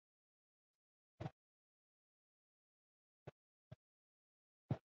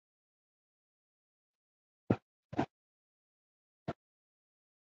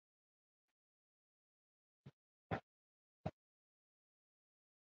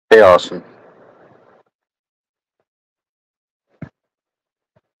Hey, Austin.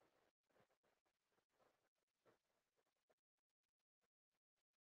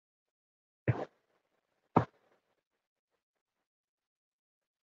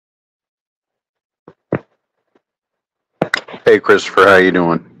 Hey, Christopher. How you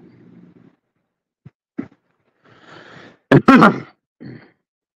doing?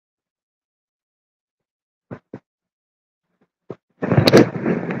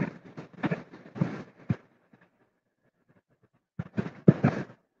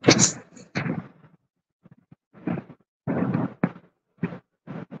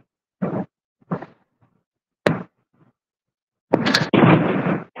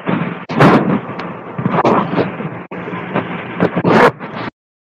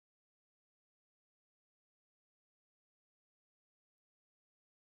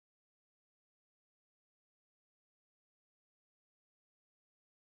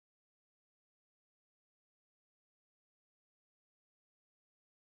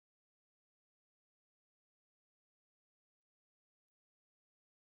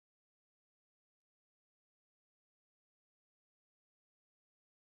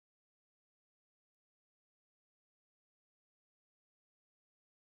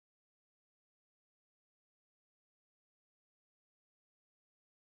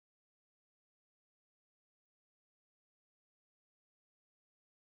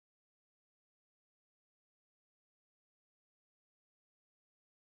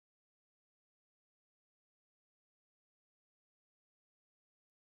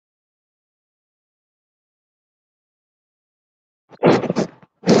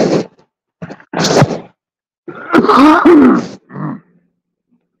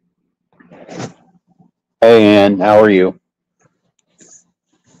 Hey, Ann. How are you?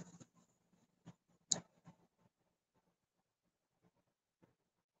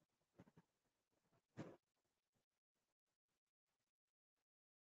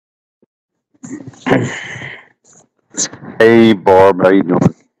 Hey, Barb. How you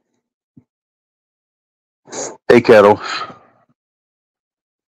doing? Hey, Kettle.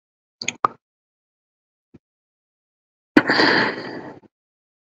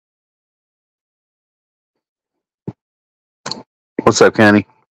 What's up, Kenny?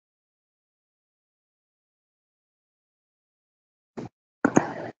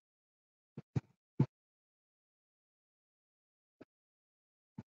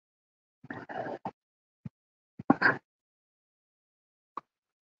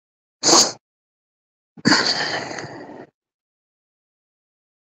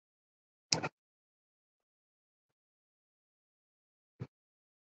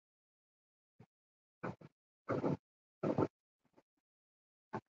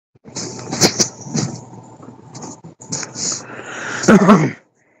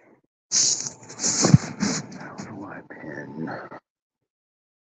 My pen.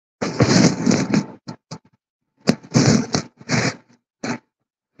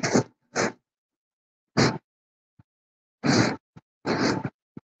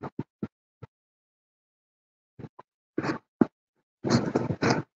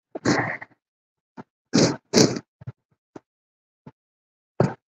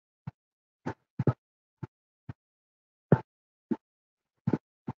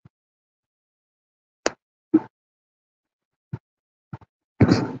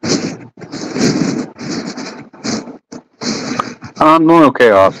 I'm doing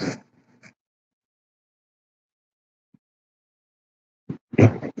okay, Austin.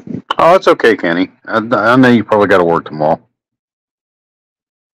 Oh, it's okay, Kenny. I know you probably got to work tomorrow.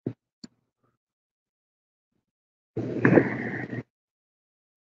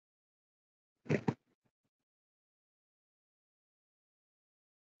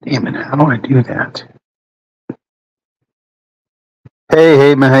 Damn it! How do I do that?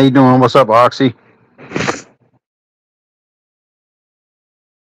 Hey, man. How you doing? What's up, Oxy?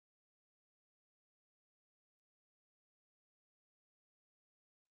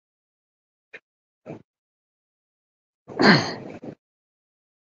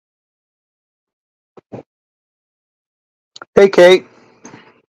 Hey, Kate.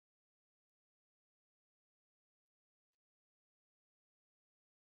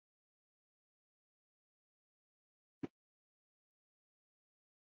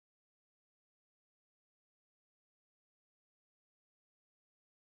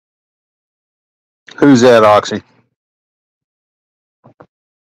 Who's that, Oxy?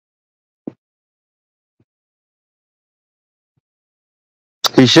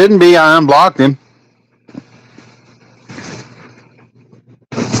 He shouldn't be. I unblocked him.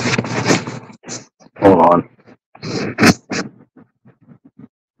 Hold on.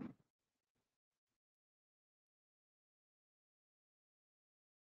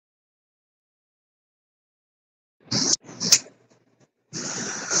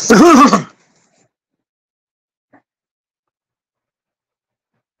 Shit.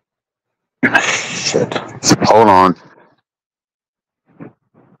 Hold on.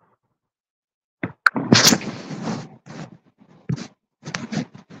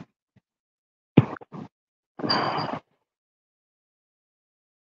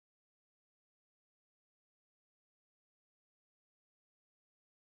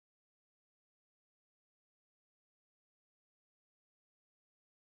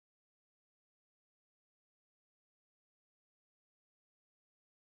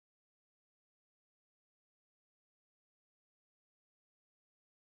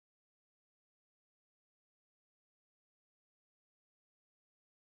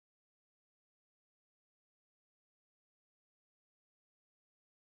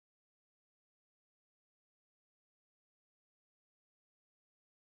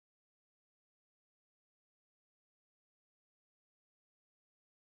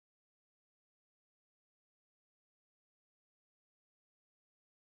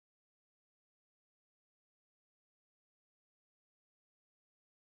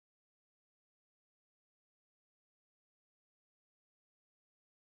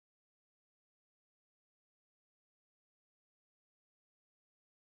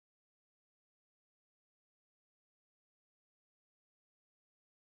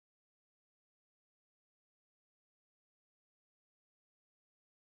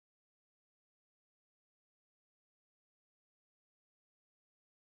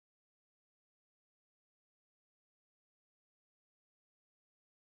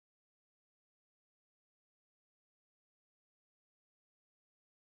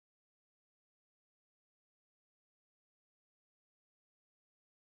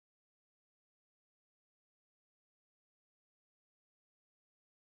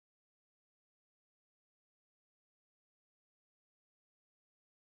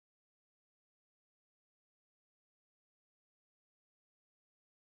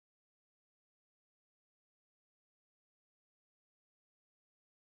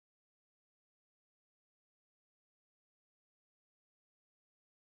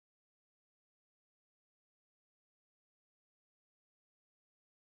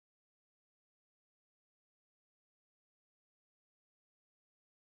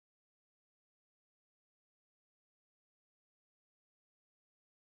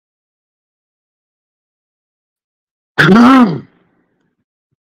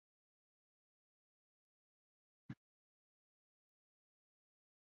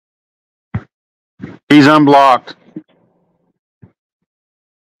 He's unblocked.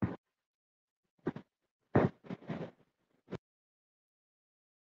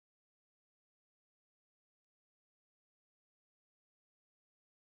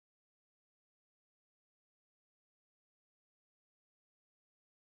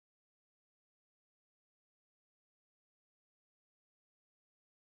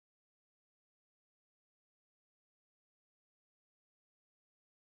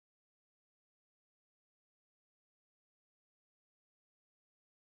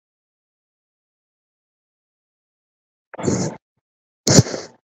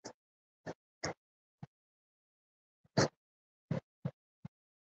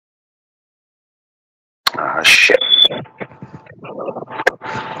 Ah, shit.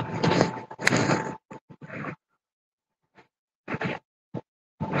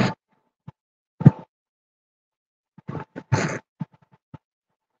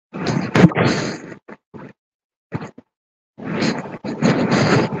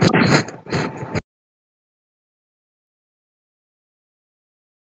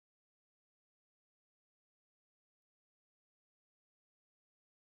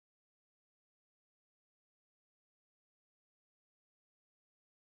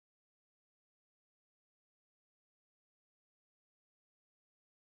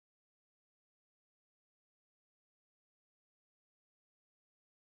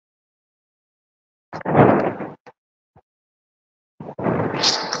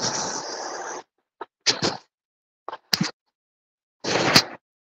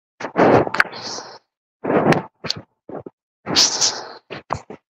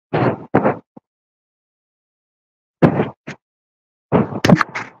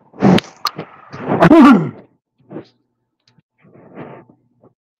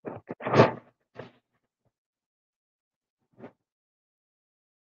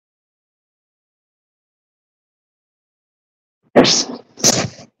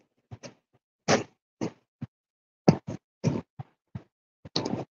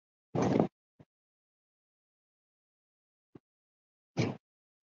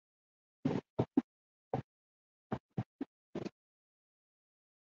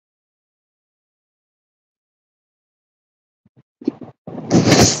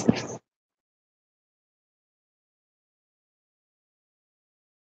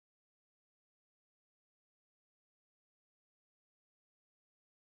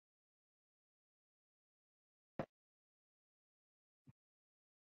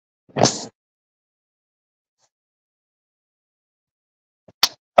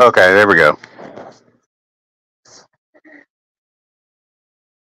 Okay, there we go.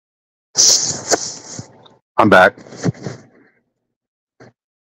 I'm back.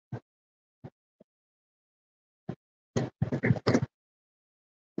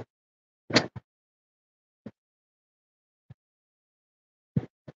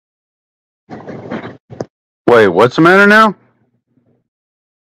 Wait, what's the matter now?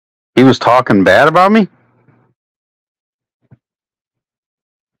 He was talking bad about me?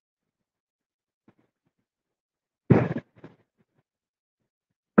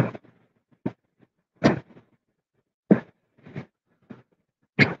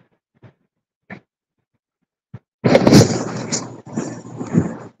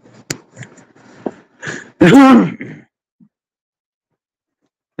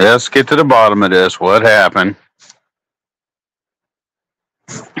 Let's get to the bottom of this. What happened?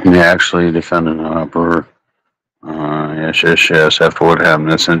 He actually defended an upper. Yes. After what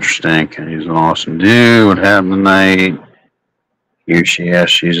happened, that's interesting. He's an awesome dude. What happened tonight? She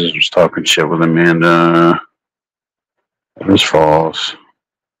asked Jesus was talking shit with Amanda. It was false.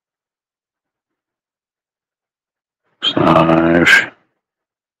 5.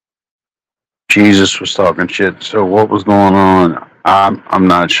 Jesus was talking shit. So what was going on? I'm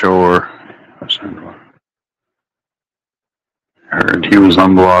not sure. I heard he was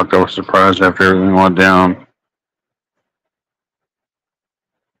unblocked. I was surprised after everything went down.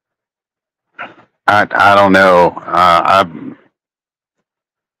 I don't know.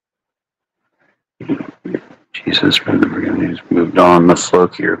 Jesus, he's moved on. Let's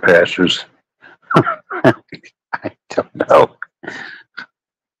look here, pastors. I don't know.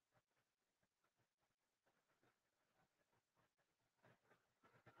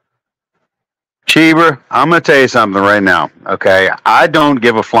 Cheever, I'm going to tell you something right now, okay? I don't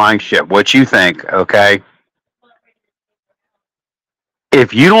give a flying shit what you think, okay?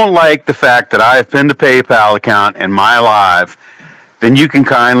 If you don't like the fact that I have pinned a PayPal account in my live, then you can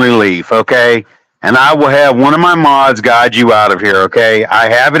kindly leave, okay? And I will have one of my mods guide you out of here, okay? I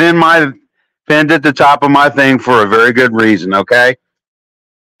have it in my pinned at the top of my thing for a very good reason, okay?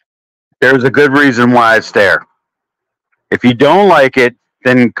 There's a good reason why it's there. If you don't like it,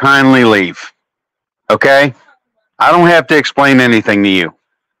 then kindly leave, okay? I don't have to explain anything to you.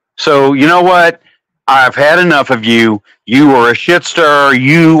 So, you know what? I've had enough of you. You are a shit stirrer.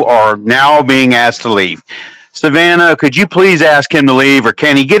 You are now being asked to leave. Savannah, could you please ask him to leave, or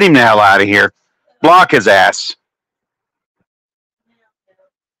can he get him the hell out of here? Block his ass.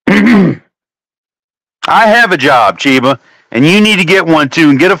 I have a job, Chiba, and you need to get one too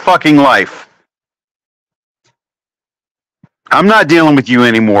and get a fucking life. I'm not dealing with you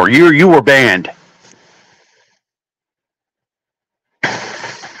anymore. You were banned.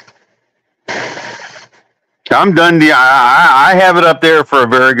 I'm done. I have it up there for a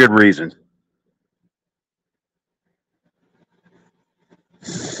very good reason.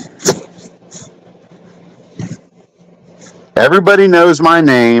 Everybody knows my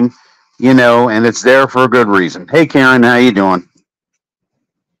name, you know, and it's there for a good reason. Hey, Karen, how you doing?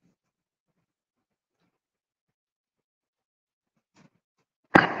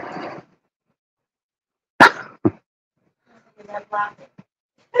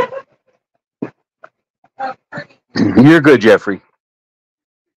 You're good, Jeffrey.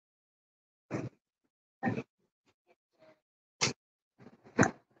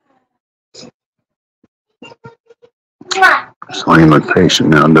 Slim look patient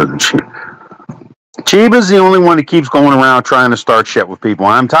now, doesn't she? Chiba's the only one that keeps going around trying to start shit with people.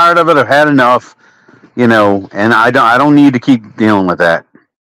 I'm tired of it. I've had enough, you know, and I don't need to keep dealing with that.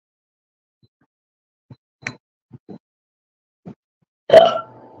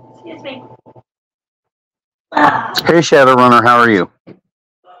 Excuse me. Hey, Shadowrunner, how are you?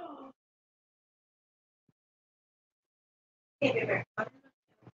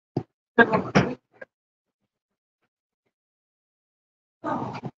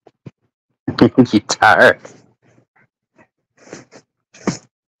 You tired?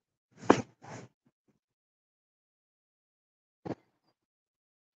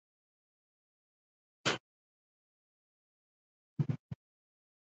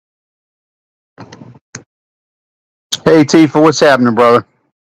 Hey, Tifa, what's happening, brother?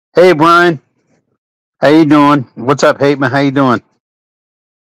 Hey, Brian, how you doing? What's up, Hateman? How you doing?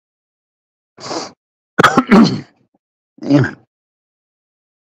 Damn it.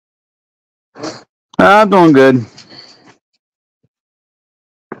 I'm doing good.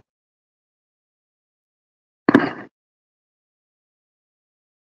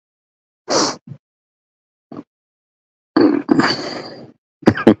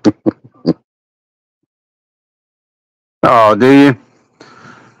 Oh, do you?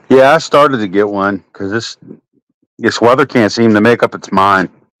 Yeah, I started to get one because this weather can't seem to make up its mind.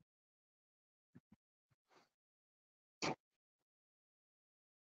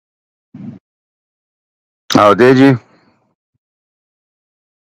 Oh, did you?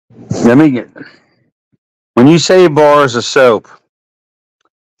 Let me get. When you say bars of soap,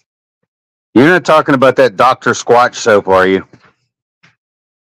 you're not talking about that Dr. Squatch soap, are you?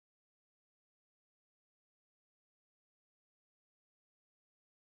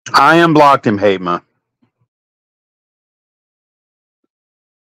 I unblocked him, Hatema.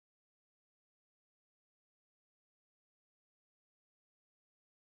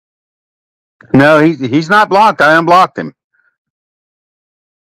 No, he's not blocked. I unblocked him.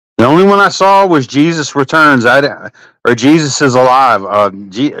 The only one I saw was Jesus Returns. Or Jesus is Alive.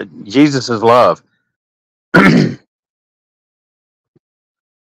 Jesus is Love.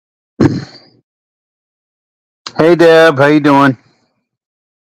 Hey, Deb, how you doing?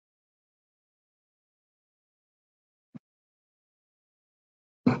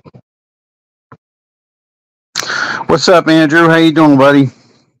 What's up, Andrew? How you doing, buddy?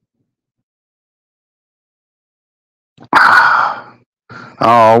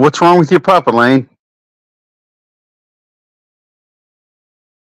 Oh, what's wrong with your pup, Elaine?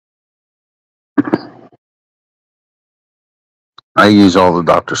 I use all the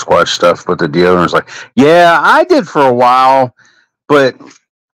Dr. Squatch stuff, but the deodorant's like, yeah, I did for a while, but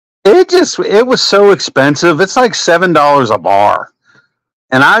it was so expensive. It's like $7 a bar.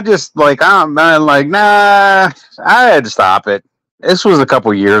 And I just I'm like, nah, I had to stop it. This was a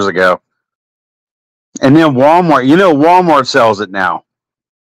couple years ago. And then Walmart, Walmart sells it now.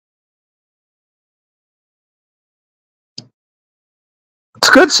 It's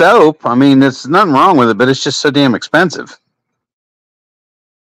good soap. I mean, there's nothing wrong with it, but it's just so damn expensive.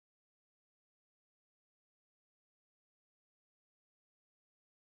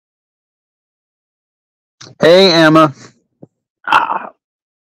 Hey, Emma.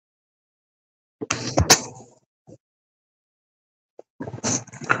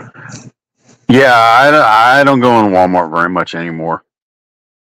 Yeah, I don't go in Walmart very much anymore.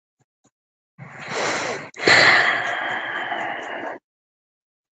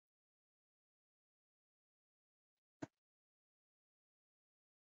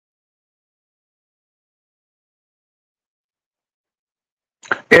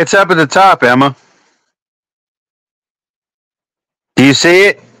 It's up at the top, Emma. Do you see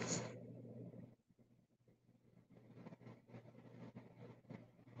it?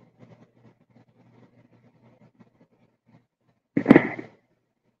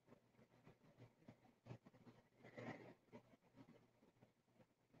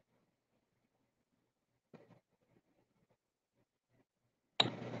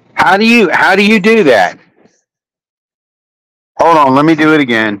 How do you do that? Hold on, let me do it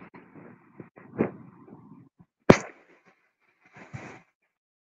again.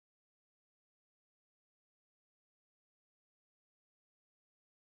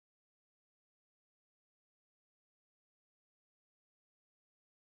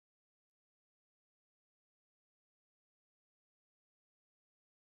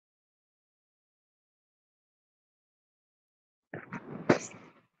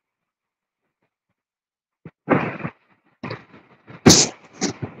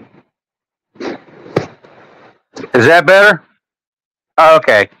 Is that better? Oh,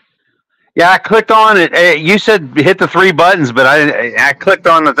 okay. Yeah, I clicked on it. You said hit the three buttons, but I clicked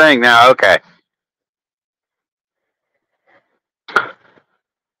on the thing now. Okay.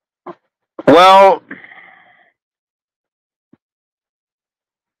 Well,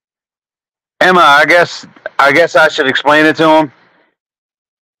 Emma, I guess I should explain it to him.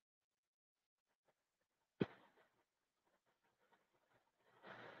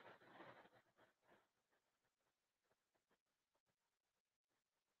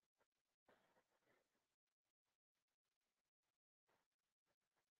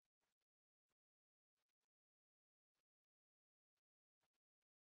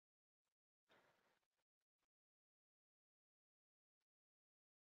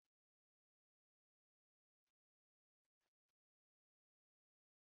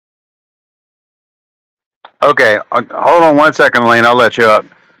 Okay, hold on one second, Lane. I'll let you up.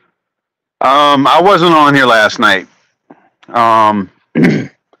 I wasn't on here last night. Um,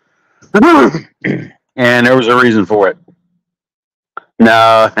 and there was a reason for it.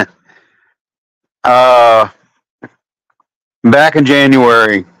 No, uh, back in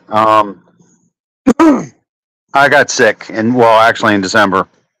January, I got sick, and well, actually in December,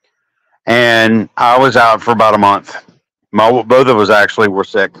 and I was out for about a month. Both of us actually were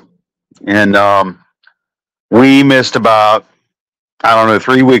sick, and we missed about, I don't know,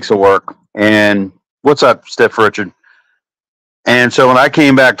 3 weeks of work. And what's up, Stiff Richard? And so when I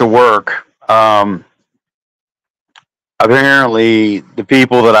came back to work, apparently the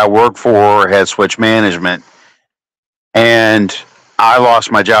people that I work for had switched management, and I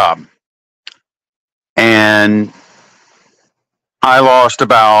lost my job. And I lost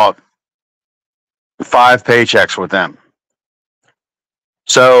about 5 paychecks with them.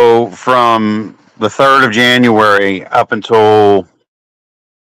 So from the 3rd of January up until,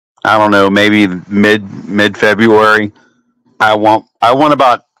 I don't know, maybe mid February, I went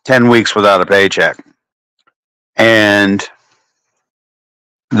about 10 weeks without a paycheck. And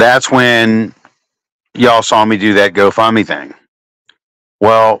that's when y'all saw me do that GoFundMe thing.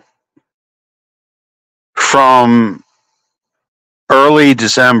 Well, from early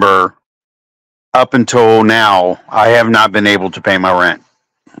December up until now, I have not been able to pay my rent.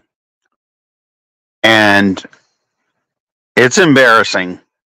 And it's embarrassing.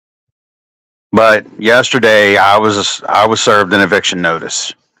 But yesterday I was served an eviction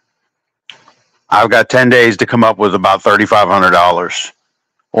notice. I've got 10 days to come up with about $3,500,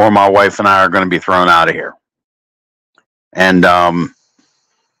 or my wife and I are going to be thrown out of here. And I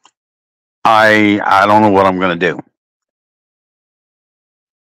don't know what I'm going to do.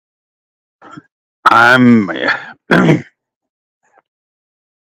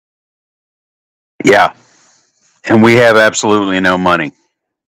 Yeah, and we have absolutely no money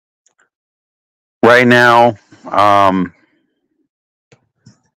right now.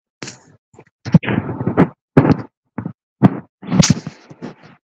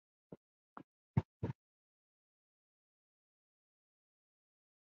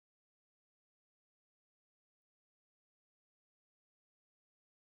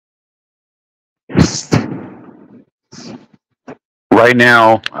 Right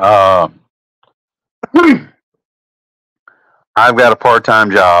now, I've got a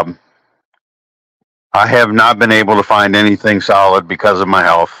part-time job. I have not been able to find anything solid because of my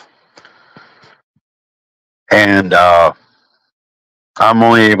health, and I'm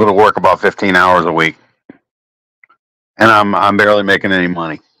only able to work about 15 hours a week, and I'm barely making any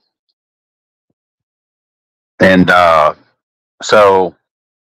money. And so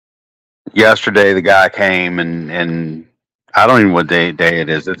yesterday the guy came, and I don't even know what day it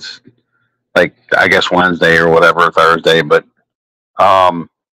is. It's like, I guess Wednesday or whatever, Thursday, but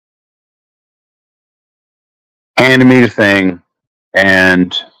handed me the thing,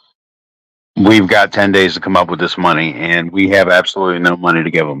 and we've got 10 days to come up with this money, and we have absolutely no money to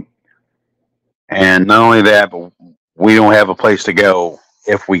give them. And not only that, but we don't have a place to go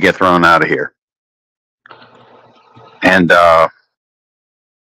if we get thrown out of here. And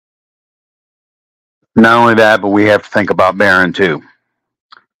not only that, but we have to think about Barron too.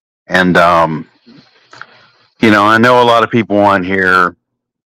 And I know a lot of people on here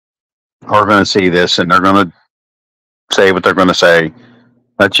are going to see this, and they're going to say what they're going to say.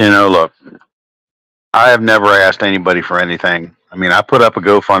 But look, I have never asked anybody for anything. I mean, I put up a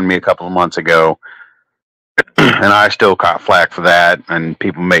GoFundMe a couple of months ago, and I still caught flack for that, and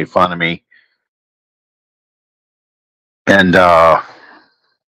people made fun of me. And guys,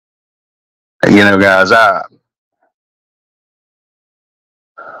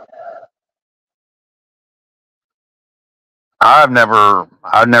 I've never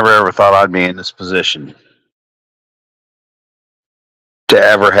ever thought I'd be in this position to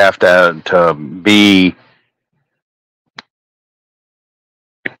ever have to be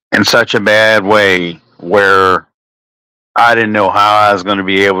in such a bad way where I didn't know how I was going to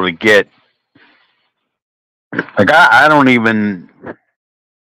be able to get. Like, I don't even.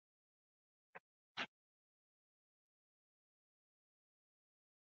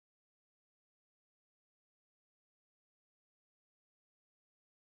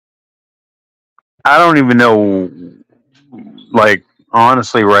 I don't even know, like,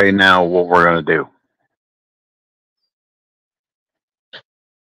 honestly, right now, what we're gonna do.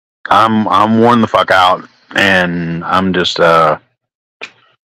 I'm worn the fuck out, and I'm just I'm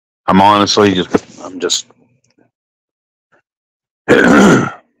honestly just.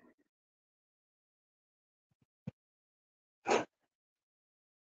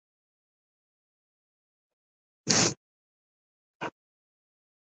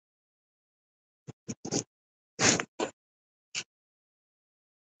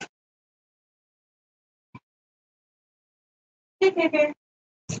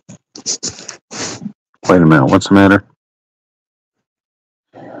 Wait a minute, what's the matter?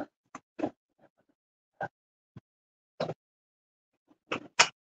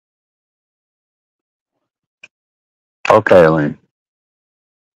 Okay, Elaine.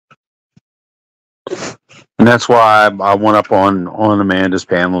 And that's why I went up on Amanda's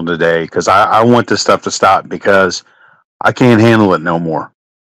panel today because I want this stuff to stop because I can't handle it no more.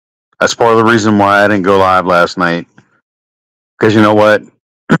 That's part of the reason why I didn't go live last night. Because you know what?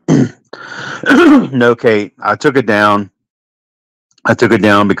 No, Kate, I took it down. I took it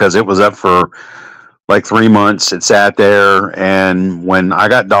down because it was up for like 3 months. It sat there, and when I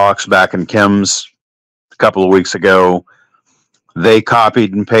got doxxed back in Kim's a couple of weeks ago, they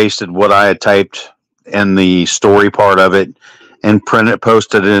copied and pasted what I had typed in the story part of it and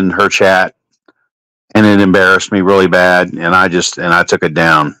posted it in her chat, and it embarrassed me really bad. And I took it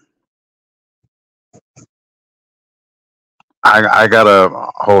down. I gotta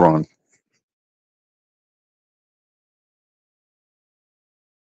hold on.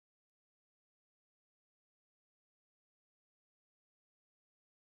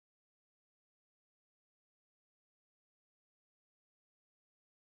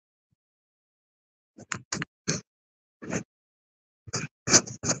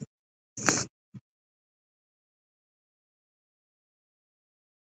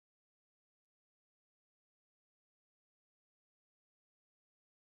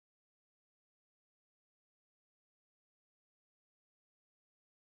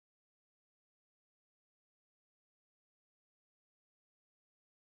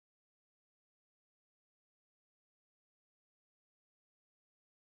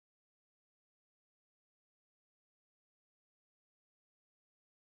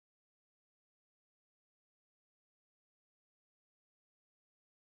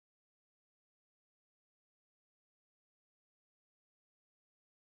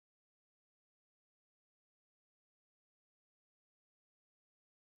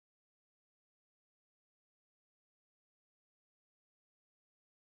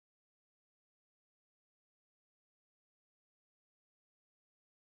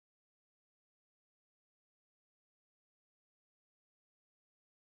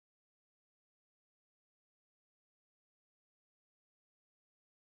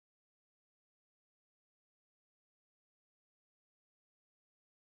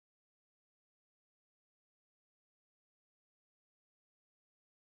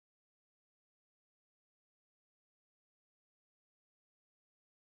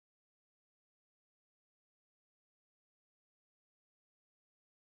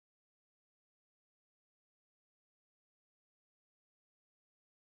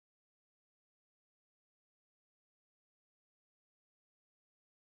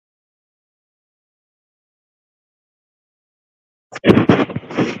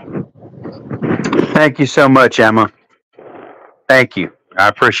 Thank you so much, Emma. Thank you. I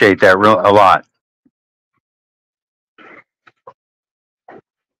appreciate that a lot.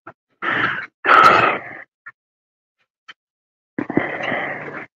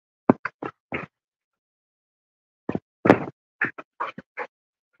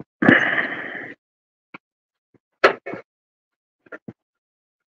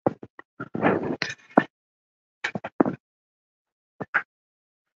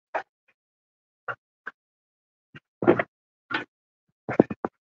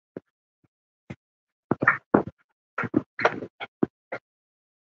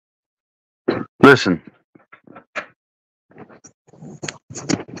 Listen,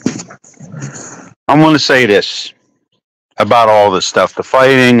 I want to say this about all this stuff, the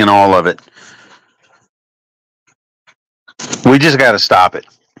fighting and all of it. We just got to stop it.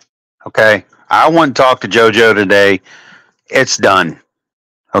 Okay. I want to talk to JoJo today. It's done.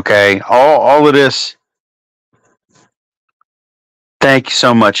 Okay. All of this. Thank you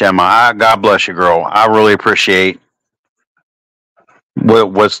so much, Emma. God bless you, girl. I really appreciate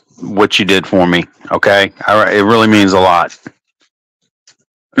what you did for me. Okay. It really means a lot.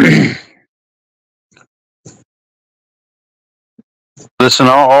 Listen,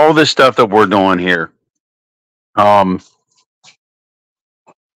 all this stuff that we're doing here.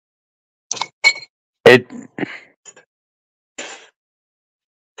 It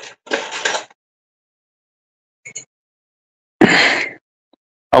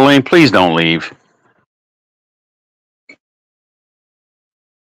Elaine, please don't leave.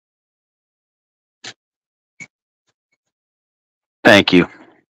 Thank you.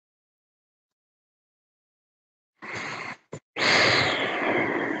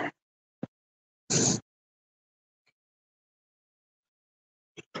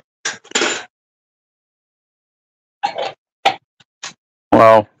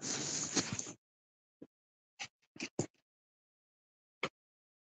 Well,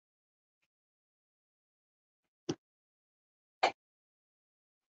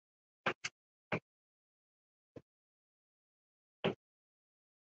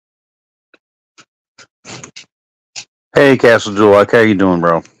 Hey, Castle Jewel, how you doing,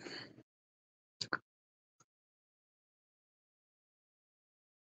 bro?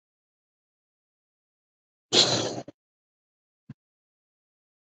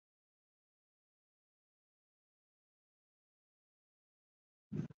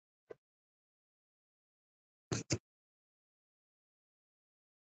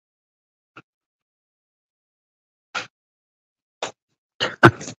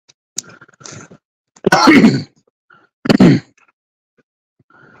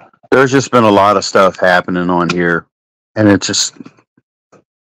 There's just been a lot of stuff happening on here, and it's just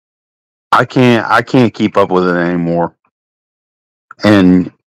I can't keep up with it anymore,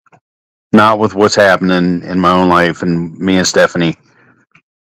 and not with what's happening in my own life and me and Stephanie,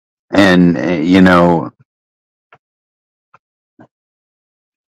 and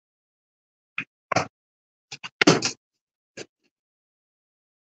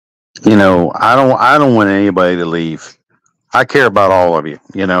I don't want anybody to leave. I care about all of you,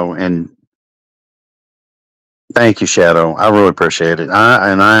 and thank you, Shadow. I really appreciate it.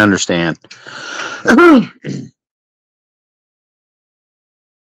 I understand.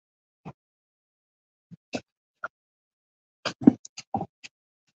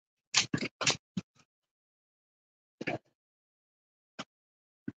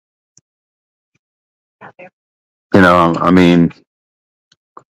 I mean,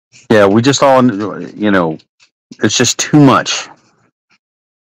 yeah, we just all, it's just too much,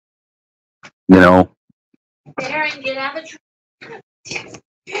 you know. Aaron, get out of the truck.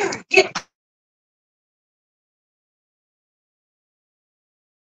 Aaron, get.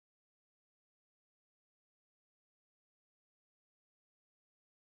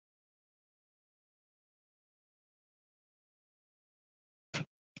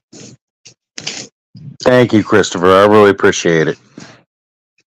 Thank you, Christopher. I really appreciate it.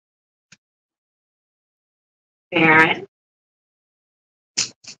 Aaron.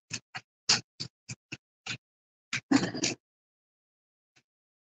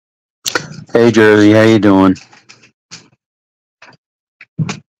 Hey, Jersey, how you doing?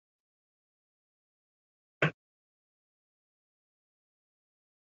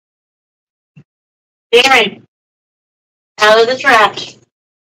 Aaron, out of the trash.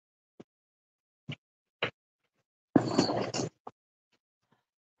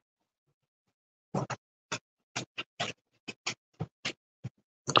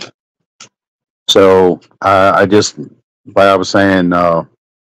 So I just, like I was saying,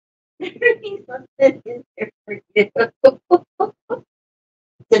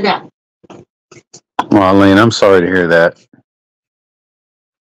 Sit down. Eileen, I'm sorry to hear that.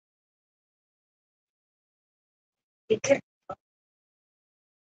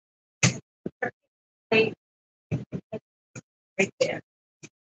 Right there.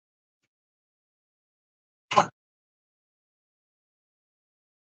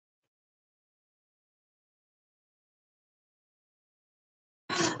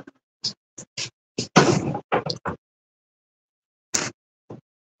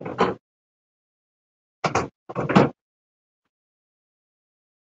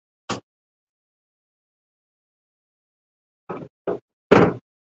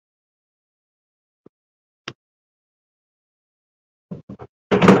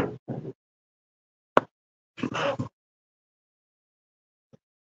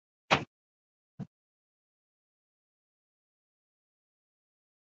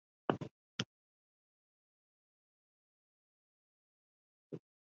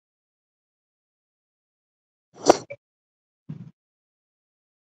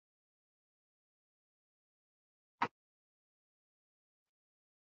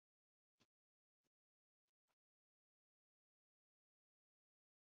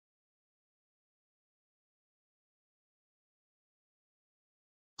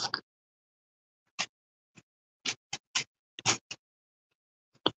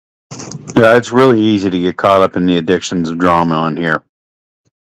 Yeah, it's really easy to get caught up in the addictions of drama on here.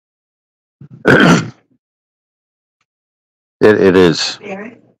 It is.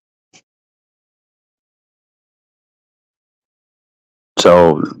 Aaron.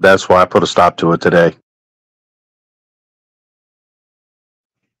 So that's why I put a stop to it today.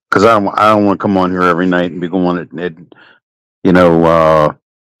 Because I don't want to come on here every night and be going. You know,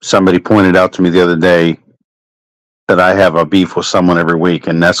 somebody pointed out to me the other day that I have a beef with someone every week,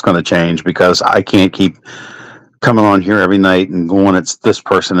 and that's going to change because I can't keep coming on here every night and going, it's this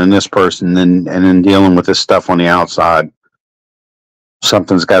person and this person, and then dealing with this stuff on the outside.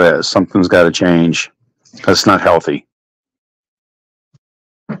 Something's got to change. That's not healthy.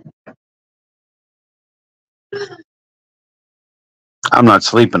 I'm not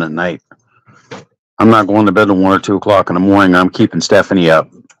sleeping at night. I'm not going to bed at 1 or 2 o'clock in the morning. I'm keeping Stephanie up.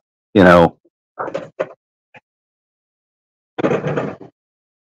 You know.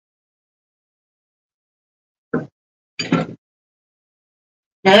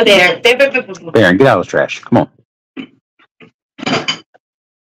 No, Bear. Baron, get out of the trash. Come on.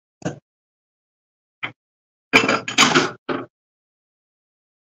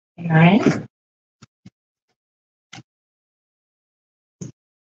 All right.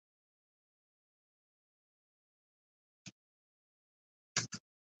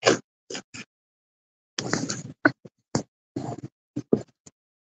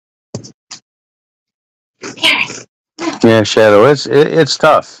 Yeah, Shadow. It's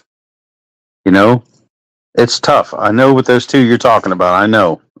tough. You know, it's tough. I know what those two you're talking about. I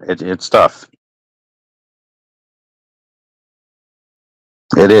know it's tough.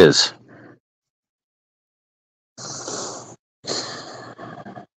 It is.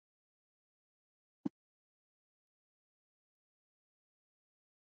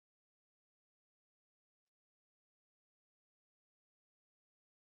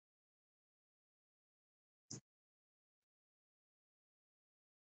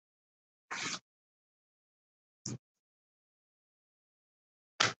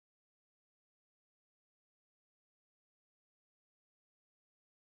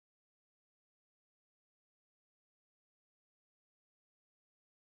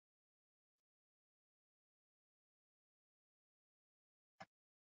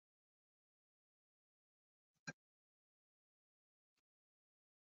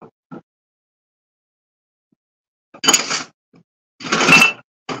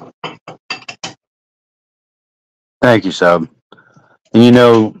 Thank you, Sub. And you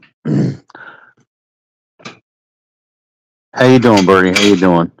know, how you doing, Bertie? How you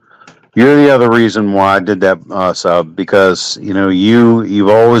doing? You're the other reason why I did that, Sub, because you know you've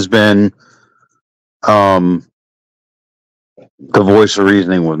always been um, the voice of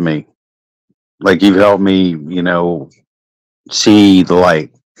reasoning with me. Like you've helped me, you know, see the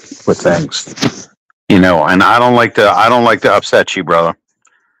light with things. You know, and I don't like to upset you, brother.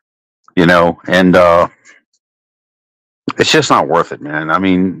 You know, and it's just not worth it, man. I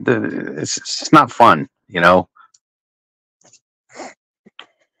mean, it's not fun. You know.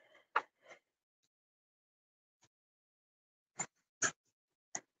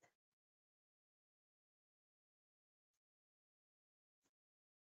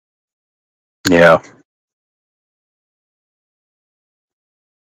 Yeah.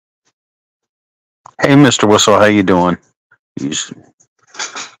 Hey, Mister Whistle, how you doing? You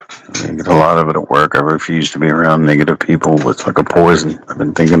I get a lot of it at work. I refuse to be around negative people. It's like a poison. I've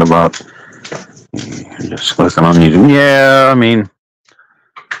been thinking about just clicking on you. Yeah, I mean,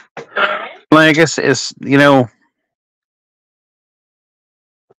 like it's you know,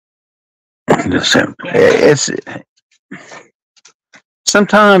 it's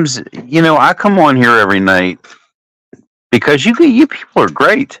sometimes you know I come on here every night because you people are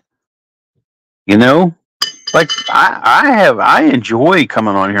great. You know, like I enjoy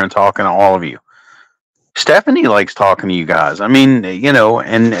coming on here and talking to all of you. Stephanie likes talking to you guys. I mean, you know,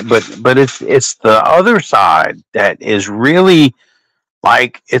 and but it's the other side that is really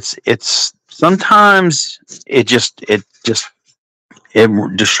like it's sometimes it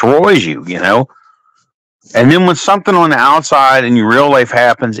destroys you, you know. And then when something on the outside in your real life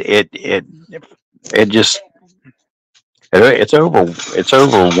happens, it just it's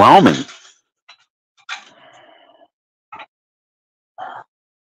overwhelming.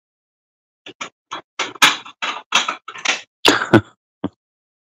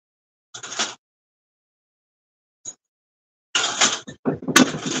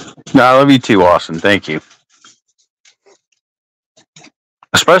 No, I love you too, Austin. Thank you.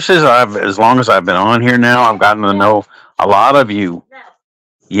 Especially as long as I've been on here now, I've gotten to know a lot of you,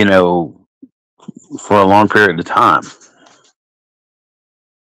 you know, for a long period of time.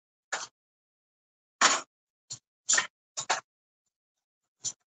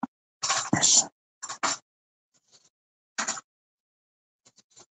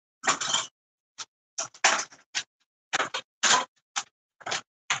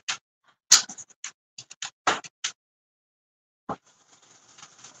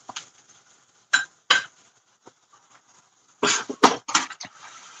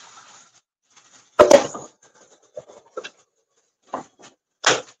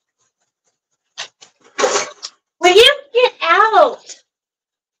 Will you get out?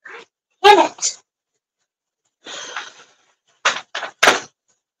 Damn it.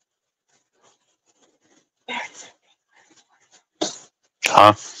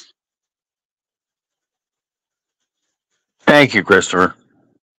 Huh? Thank you, Christopher.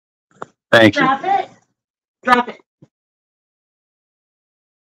 Thank you. Drop it. Drop it.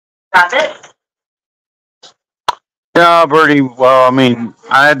 Drop it. Yeah, Bertie. Well, I mean,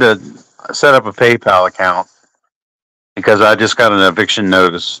 I had to set up a PayPal account because I just got an eviction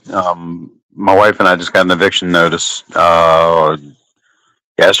notice. My wife and I just got an eviction notice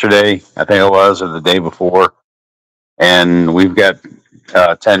yesterday, I think it was, or the day before, and we've got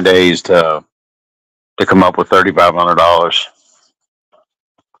 10 days to come up with $3,500.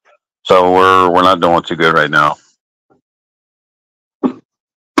 So we're not doing too good right now.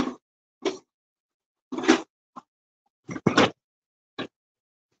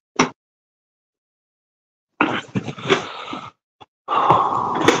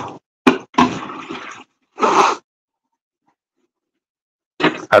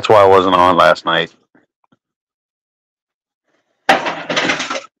 That's why I wasn't on last night.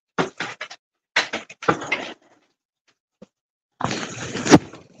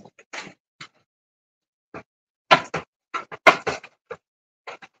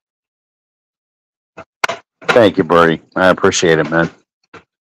 Thank you, Bertie. I appreciate it, man.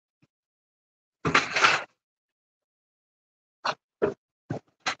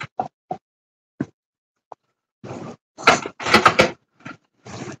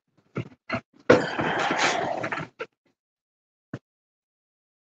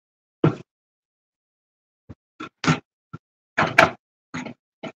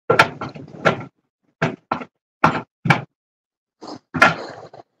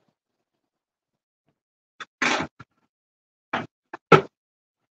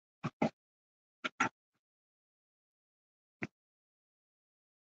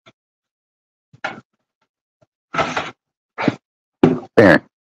 There.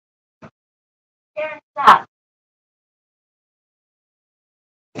 Karen, stop.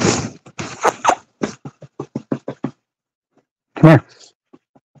 Come here.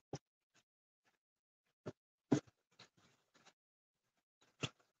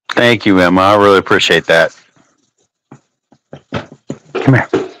 Thank you, Emma. I really appreciate that. Come here.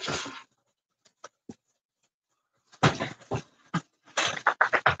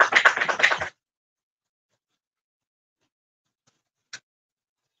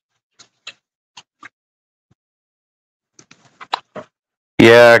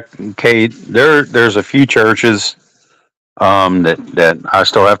 Yeah, Kate. There's a few churches that I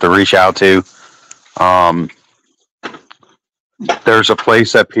still have to reach out to. Um, there's a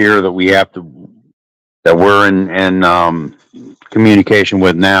place up here that we're in communication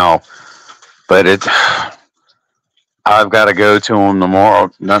with now, but I've got to go to them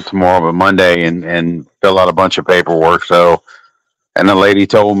tomorrow, not tomorrow, but Monday, and fill out a bunch of paperwork. So, and the lady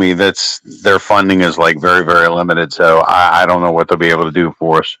told me their funding is like very, very limited. So I don't know what they'll be able to do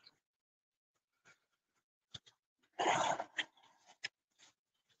for us.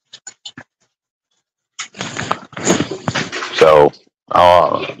 So,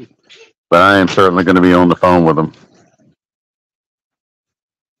 but I am certainly going to be on the phone with them.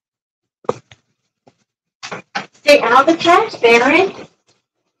 Stay out of the trash, Barry.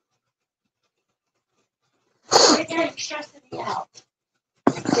 You're stressing me out.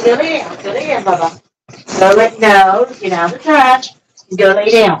 Go lay down. Go lay down, Bubba. No, get out of the trash. And go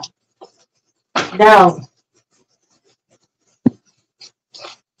lay down. No.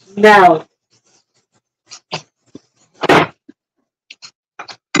 No.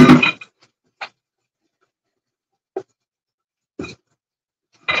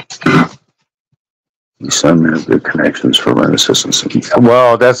 Some have good connections for rent assistance.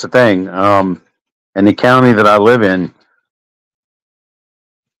 Well, that's the thing. In the county that I live in,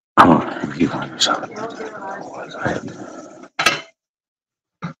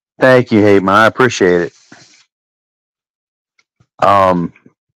 thank you, Hayden. I appreciate it.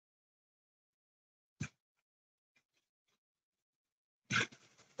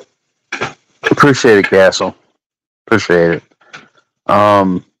 Appreciate it, Castle. Appreciate it.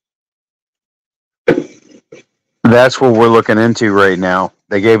 That's what we're looking into right now.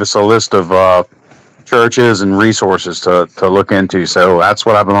 They gave us a list of churches and resources to look into. So that's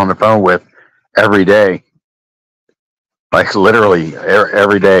what I've been on the phone with every day. Like literally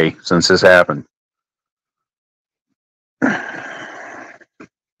every day since this happened.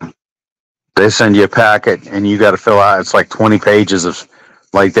 They send you a packet and you got to fill out, it's like 20 pages of,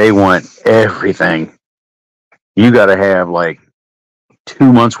 like, they want everything. You got to have like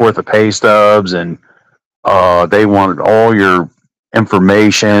 2 months worth of pay stubs, and they wanted all your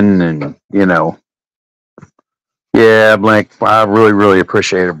information, and yeah, Blink, I really, really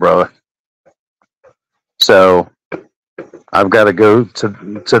appreciate it, brother. So I've got to go to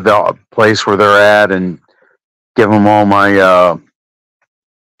the place where they're at and give them all my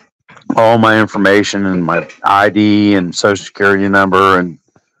all my information and my ID and social security number, and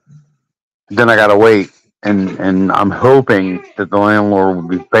then I gotta wait. And I'm hoping that the landlord will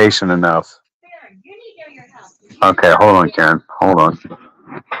be patient enough. Okay, hold on, Karen. Hold on.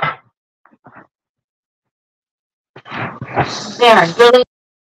 Darren, really?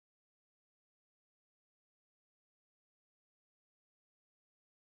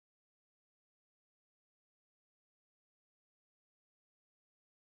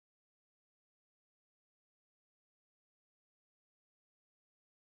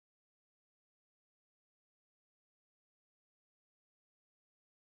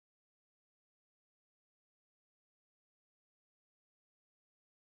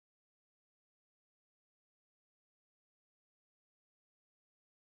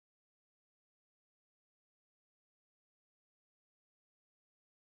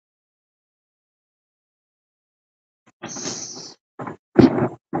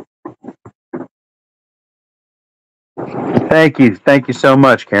 Thank you so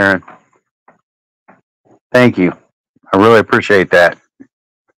much, Karen. Thank you. I really appreciate that.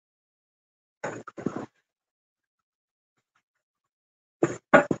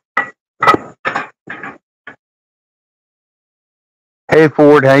 Hey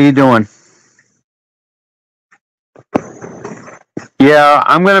Ford, how you doing? Yeah,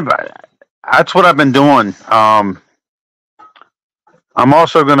 I'm gonna. That's what I've been doing. I'm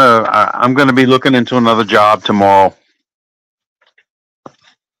also gonna. I'm gonna be looking into another job tomorrow.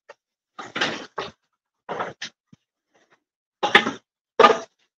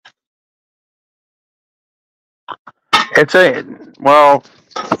 It's a well.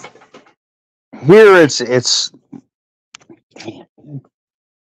 Here it's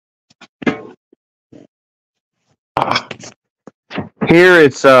here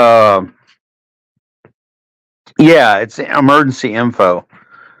it's yeah, it's emergency info.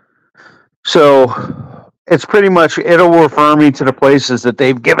 So it's pretty much it'll refer me to the places that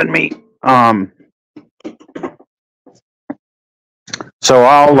they've given me. Um, so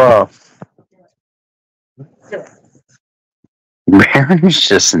I'll Baron's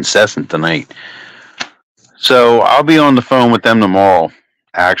just incessant tonight. So I'll be on the phone with them tomorrow,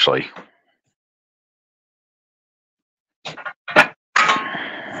 actually.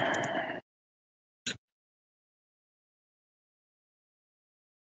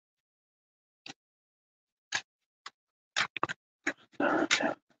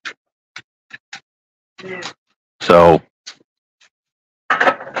 So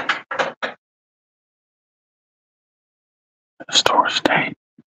store state.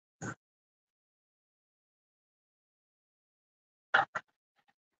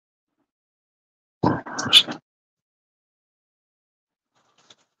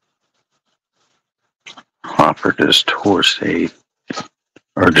 Offer does tour state,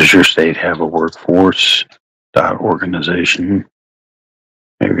 or does your state have a workforce dot organization?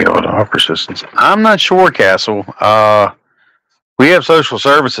 Maybe able to offer assistance. I'm not sure, Castle. We have social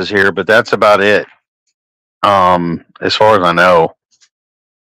services here, but that's about it. As far as I know,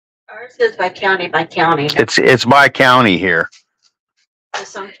 Ours is by county by county. it's by county here. So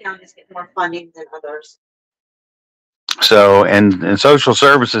some counties get more funding than others. So and social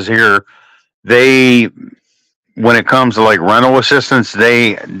services here, they when it comes to like rental assistance,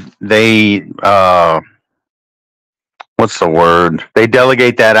 they what's the word? They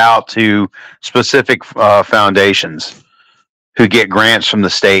delegate that out to specific foundations who get grants from the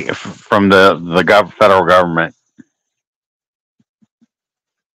state from the federal government.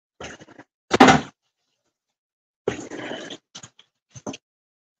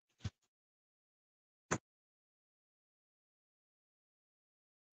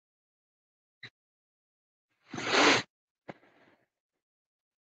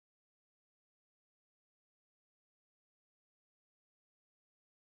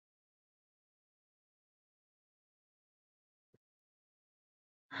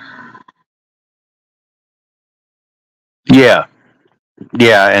 Yeah,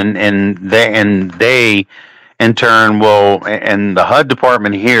 yeah, and they in turn will and the HUD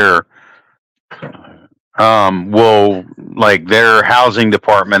department here will like their housing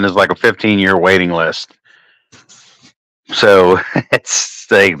department is like a 15-year waiting list. So it's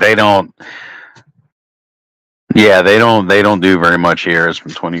they don't yeah they don't do very much here. It's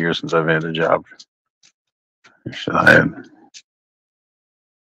been 20 years since I've had a job.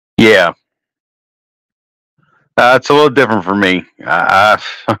 Yeah, it's a little different for me.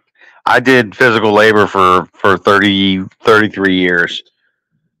 I did physical labor for 33 years,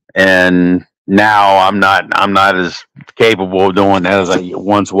 and now I'm not as capable of doing that as I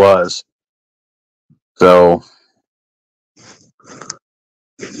once was. So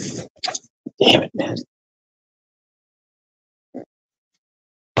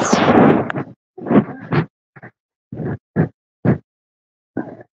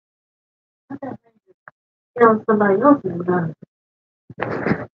on somebody else's money.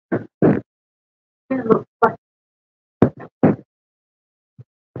 It looks like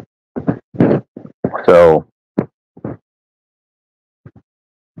So,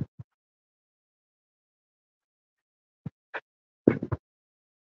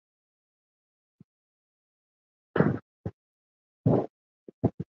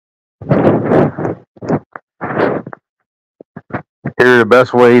 here, the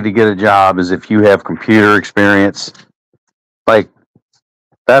best way to get a job is if you have computer experience. Like,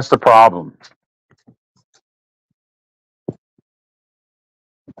 that's the problem.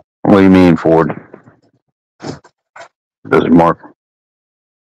 What do you mean, Ford? Does it mark?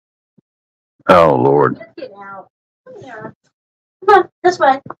 Oh, Lord. Just get out. Come here. Come on, this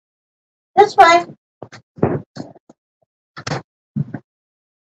way. This way.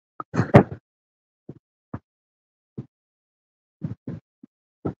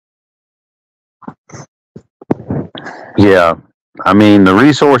 Yeah. I mean, the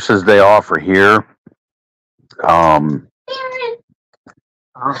resources they offer here, Aaron.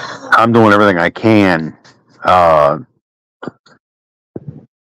 I'm doing everything I can.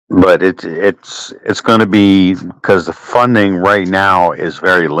 But it's going to be, because the funding right now is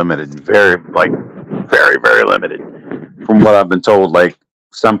very limited, very very limited. From what I've been told, like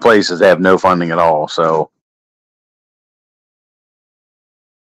some places have no funding at all. So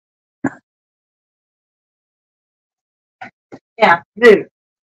Yeah, move.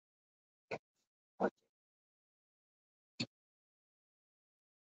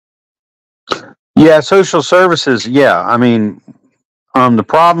 yeah, social services. Yeah, I mean, the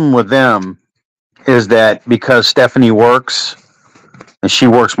problem with them is that because Stephanie works and she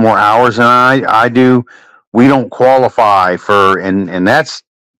works more hours than I do, we don't qualify for, and that's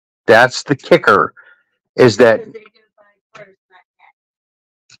the kicker, is that Because they do by first,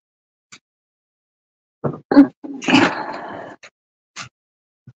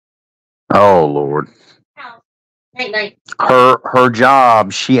 not oh Lord. now. Night, night. Her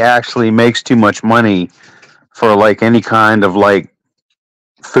job, she actually makes too much money for like any kind of like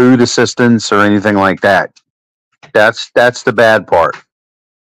food assistance or anything like that. That's the bad part.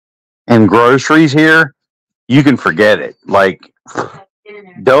 And groceries here, you can forget it. Like Get in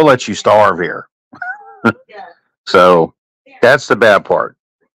there. they'll let you starve here. Yeah. So that's the bad part.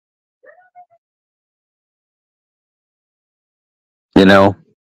 You know,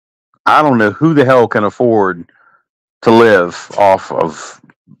 I don't know who the hell can afford to live off of,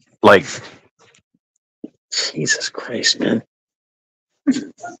 like, Jesus Christ, man.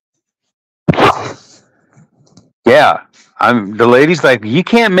 Yeah. The lady's like, you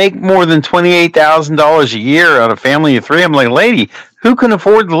can't make more than $28,000 a year on a family of three. I'm like, lady, who can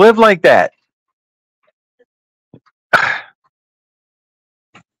afford to live like that?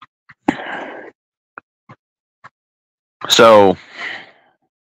 So,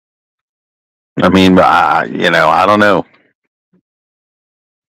 I mean, I don't know.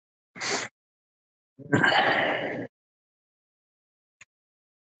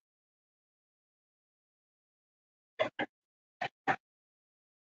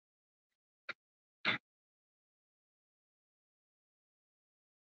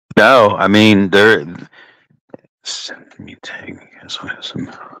 No, I mean, let me take some.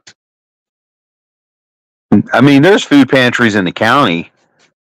 I mean, there's food pantries in the county,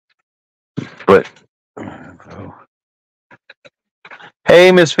 but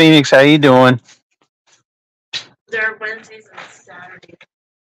hey, Miss Phoenix, how you doing? They're Wednesdays and Saturdays.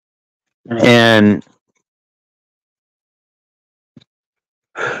 And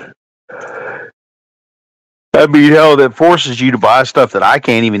I mean, hell, that forces you to buy stuff that I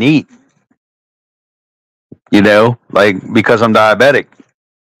can't even eat. You know, like because I'm diabetic,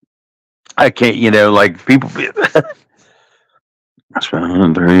 I can't. You know, like people. I spend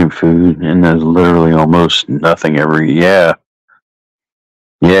 130 in food, and there's literally almost nothing every. Yeah,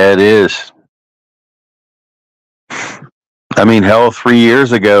 yeah, it is. I mean, hell, 3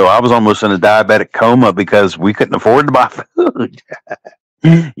 years ago, I was almost in a diabetic coma because we couldn't afford to buy food.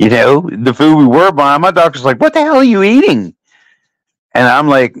 You know, the food we were buying, my doctor's like, "What the hell are you eating?" And I'm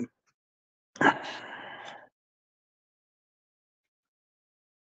like,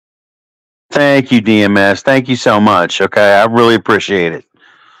 "Thank you, DMS. Thank you so much. Okay, I really appreciate it."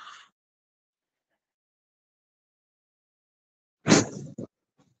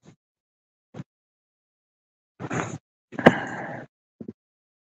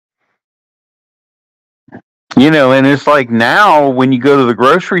 You know, and it's like now when you go to the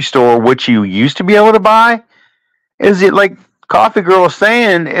grocery store, what you used to be able to buy, is it like Coffee Girl is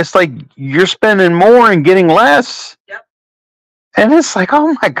saying, it's like you're spending more and getting less. Yep. And it's like,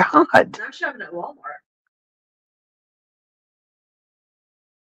 oh my God. I'm shopping at Walmart.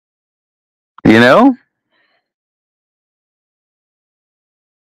 You know?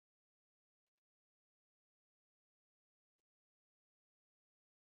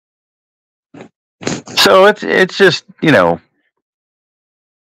 So it's just,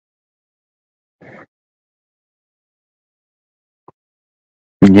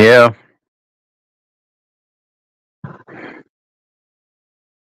 yeah.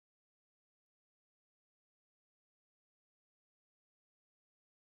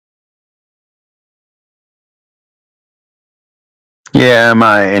 Yeah,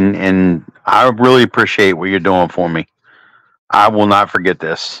 and I really appreciate what you're doing for me. I will not forget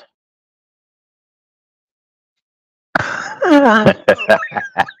this.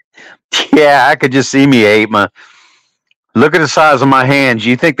 Yeah, I could just see me, Atma. Look at the size of my hands.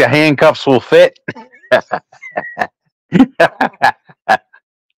 You think the handcuffs will fit?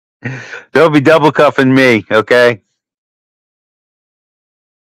 They'll be double cuffing me, okay?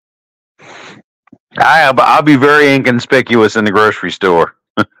 I'll be very inconspicuous in the grocery store.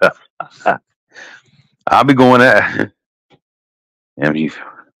 I'll be going at.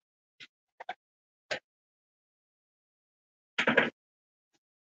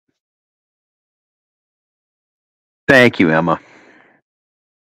 Thank you, Emma.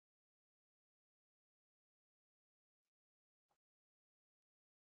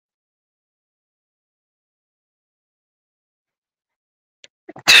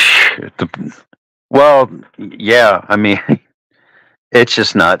 Well, yeah, I mean, it's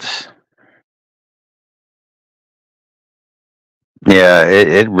just nuts. Yeah,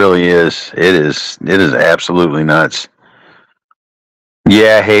 it really is. It is absolutely nuts.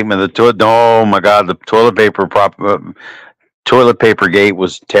 Yeah, I hate me the toilet. Oh my god, the toilet paper gate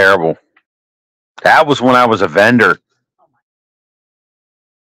was terrible. That was when I was a vendor.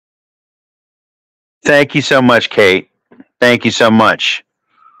 Thank you so much, Kate. Thank you so much.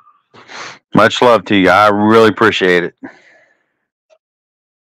 Much love to you. I really appreciate it.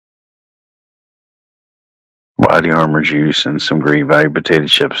 Body armor juice and some Green Value potato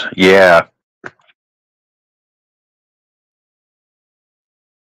chips. Yeah.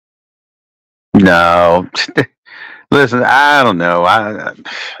 No. Listen, I don't know.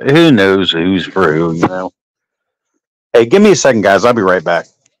 Who knows who's for who? Hey, give me a second, guys. I'll be right back.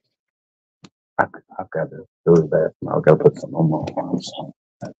 I've got to go to the bathroom. I've got to put some on my arms.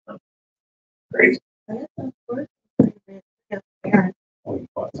 Crazy.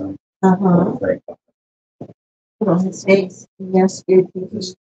 Uh-huh. Put on his face. Yes, good.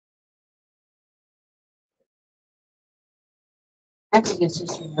 I think it's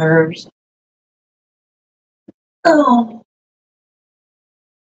just your nerves. Oh.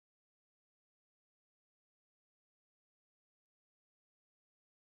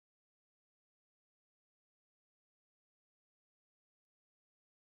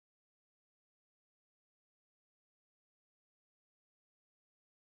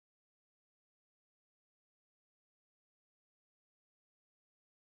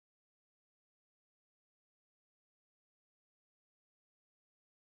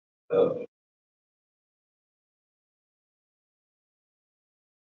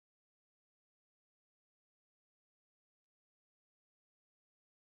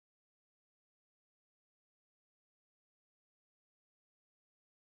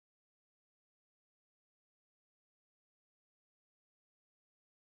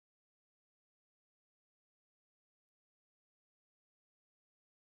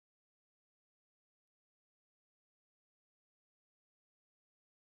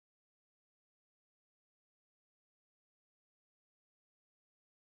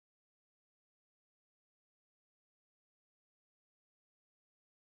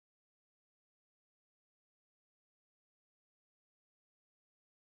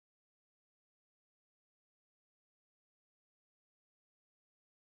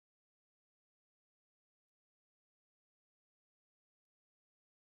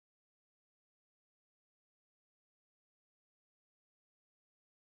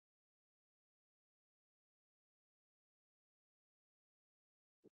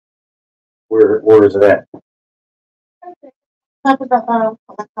 Where is it at? Talk about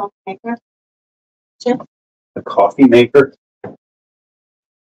the coffee maker. Chip. The coffee maker?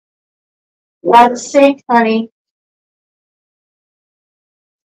 By the sink, honey.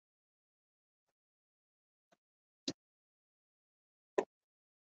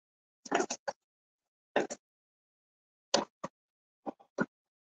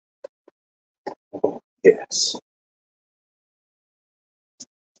 Yes.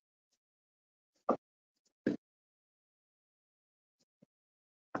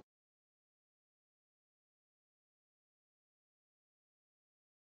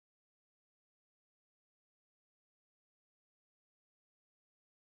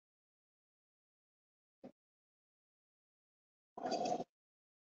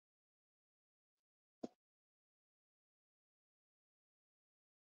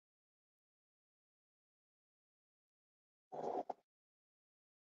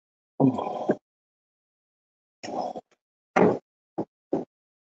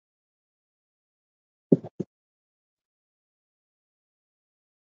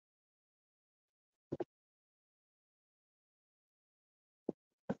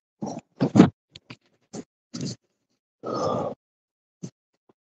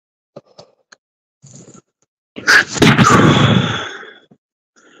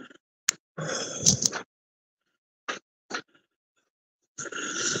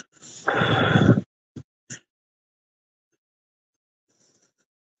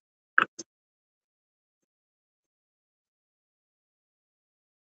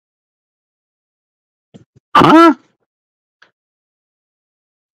 Huh?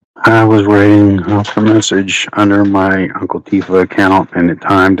 I was writing off a message under my Uncle Tifa account and it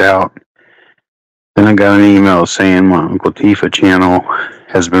timed out. Then I got an email saying my Uncle Tifa channel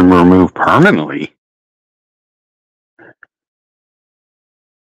has been removed permanently.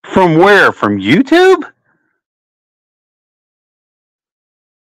 From where? From YouTube?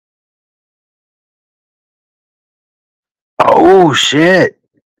 Oh shit.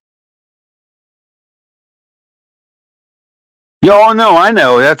 Yo, no, I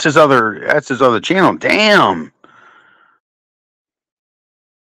know. That's his other channel. Damn.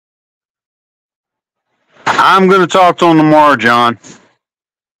 I'm gonna talk to him tomorrow, John.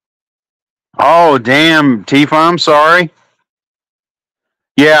 Oh damn, Tifa, I'm sorry.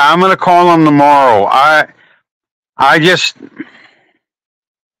 Yeah, I'm gonna call him tomorrow. I just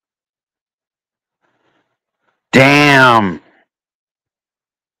damn.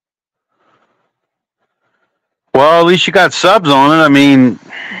 Well, at least you got subs on it. I mean,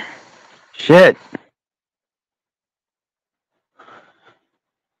 shit.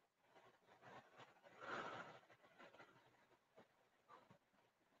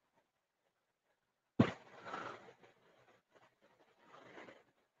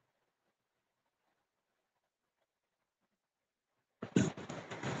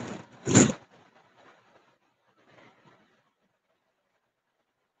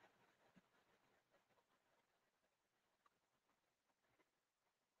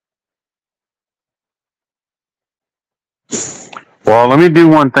 Well, let me do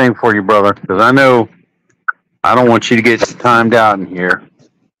one thing for you, brother, because I know I don't want you to get timed out in here.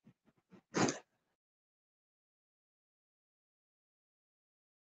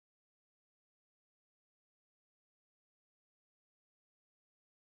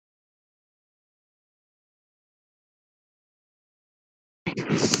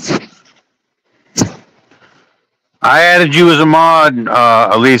 I added you as a mod,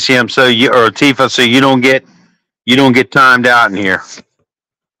 Elysium, so you or Tifa, so you don't get timed out in here.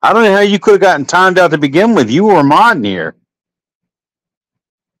 I don't know how you could have gotten timed out to begin with. You were a mod in here.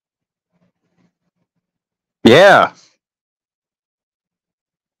 Yeah.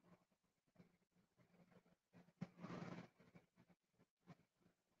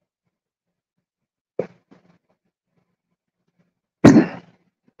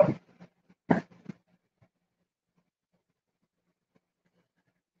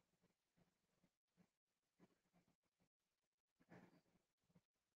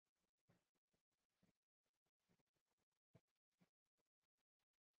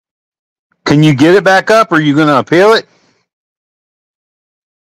 Can you get it back up? Or are you going to appeal it?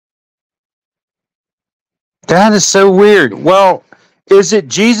 That is so weird. Well, is it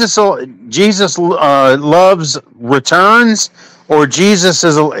Jesus loves returns or Jesus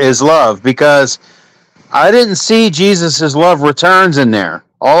is love? Because I didn't see Jesus' love returns in there.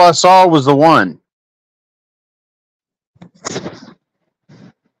 All I saw was the one.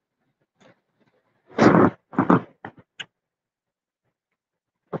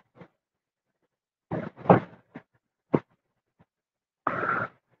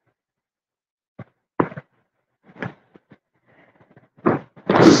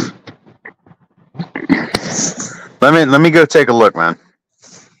 Let me go take a look, man.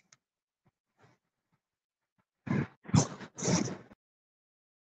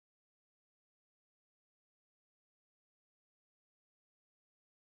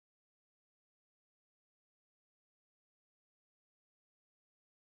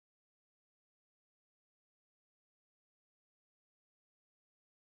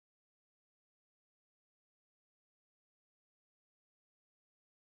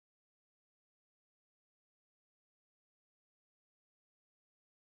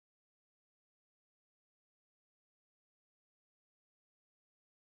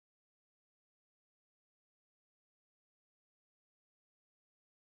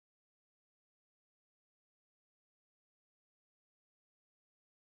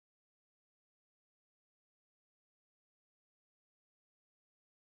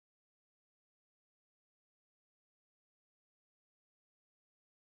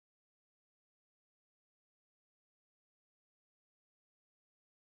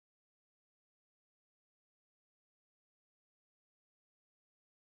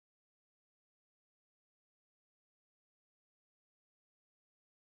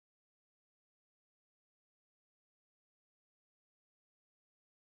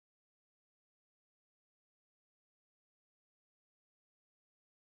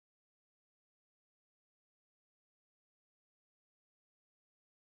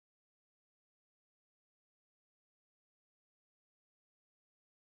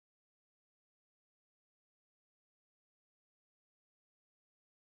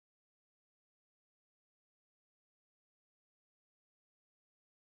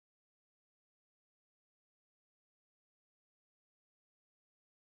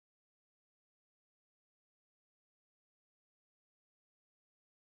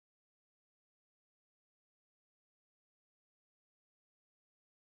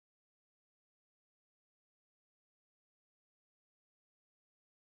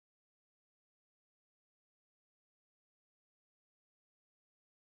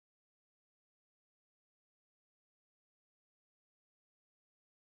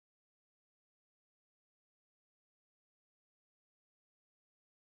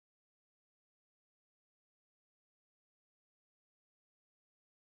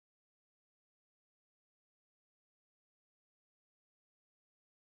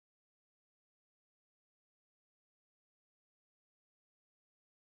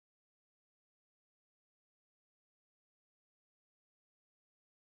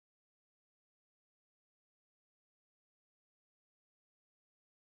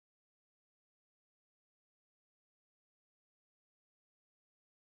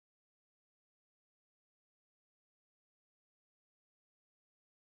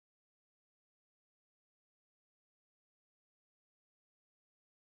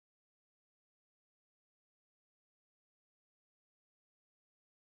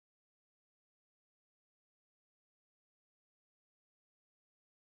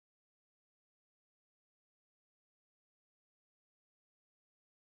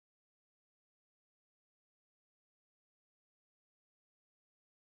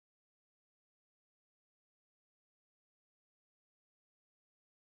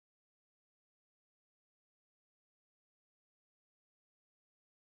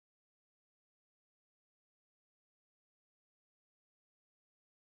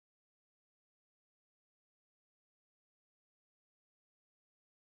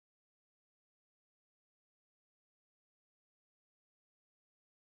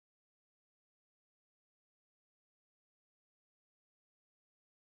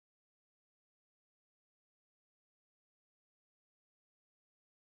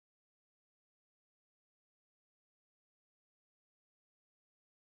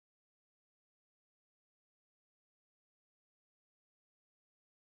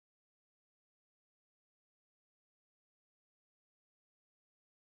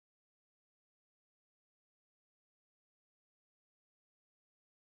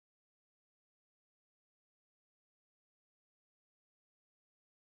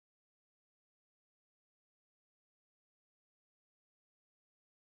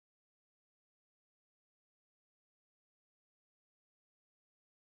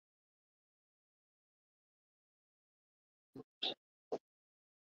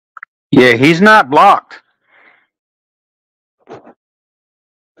 Yeah, he's not blocked.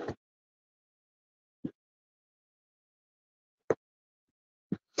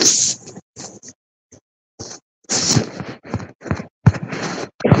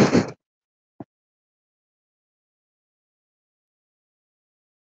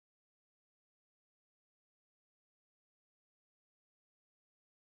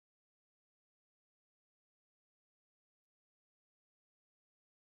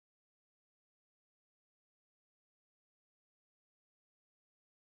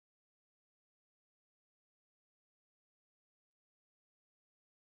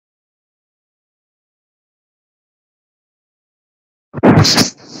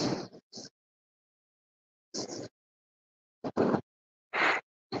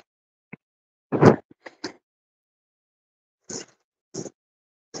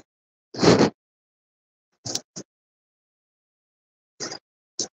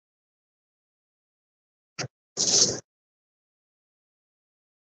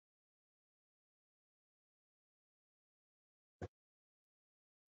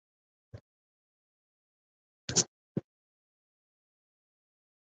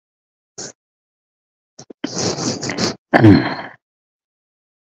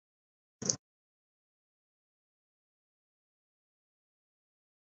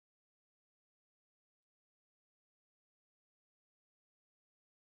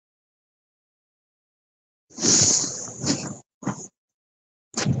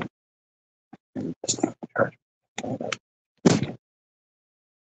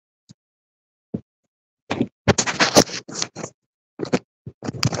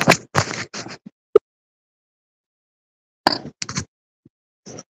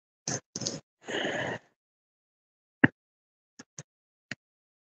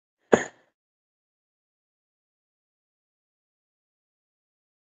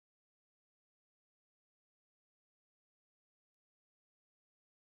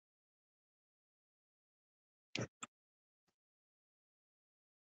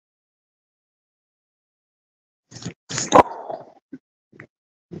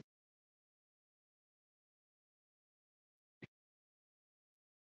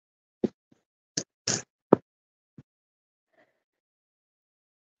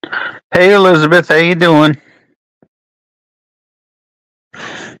 Hey, Elizabeth, how you doing?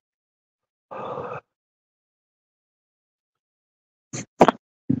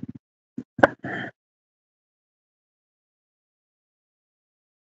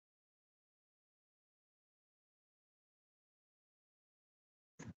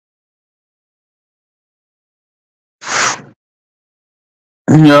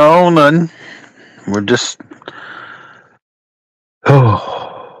 No, none. We're just.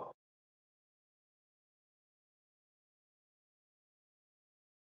 Oh,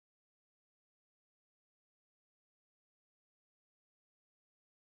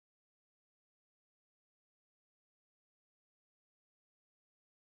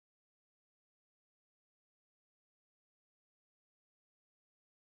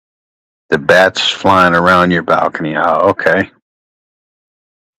 the bats flying around your balcony. Oh, okay.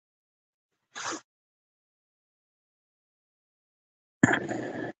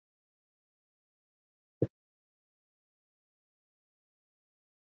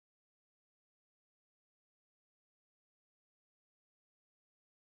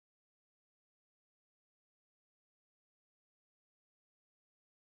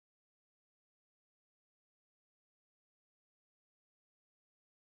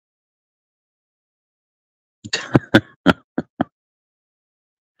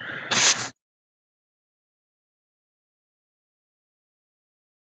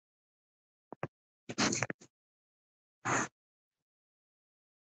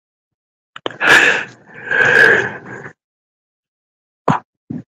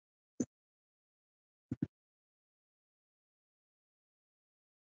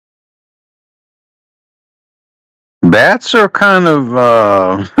 Bats are kind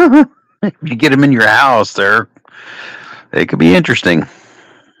of. If you get them in your house, they could be interesting.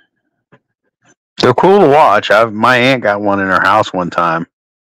 They're cool to watch. My aunt got one in her house one time.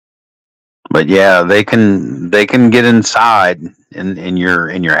 But yeah, they can get inside in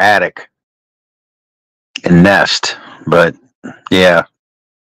your attic and nest. But yeah.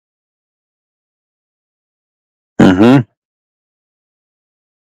 Mhm.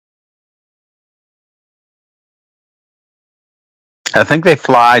 I think they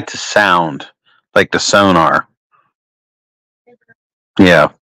fly to sound, like the sonar. Yeah.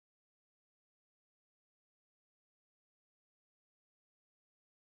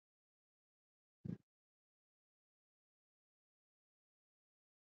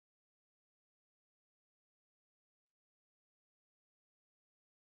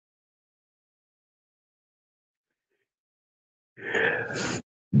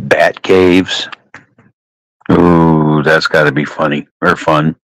 Bat caves. Ooh, that's got to be funny or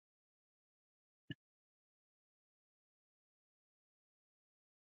fun.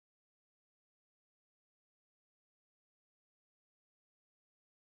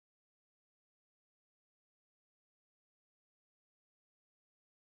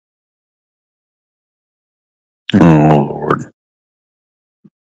 Oh, Lord.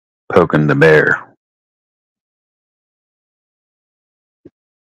 Poking the bear.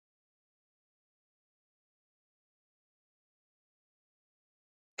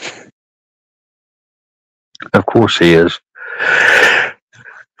 Of course he is.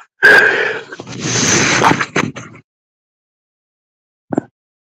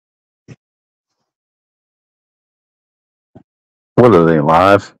 What are they,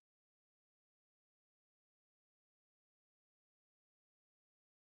 live?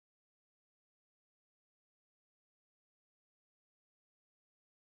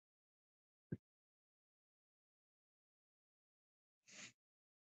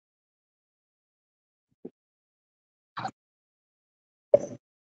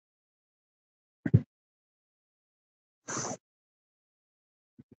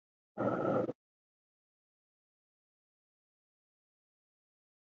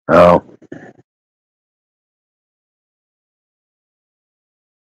 Oh,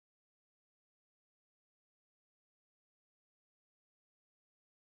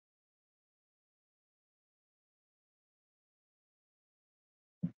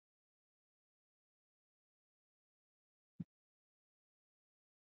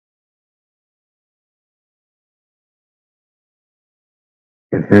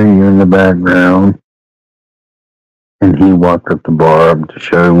 I could hear you in the background. And he walked up to Barb to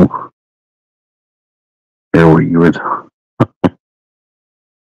show her what you was.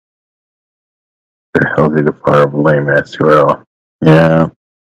 The hell did the fire of lame ass well. Yeah.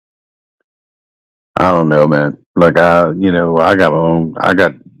 I don't know, man. Like I got my own. I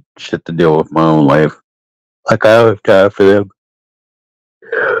got shit to deal with my own life. Like I have time for them.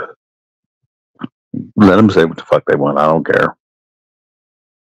 Let them say what the fuck they want. I don't care.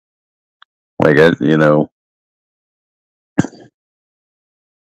 Like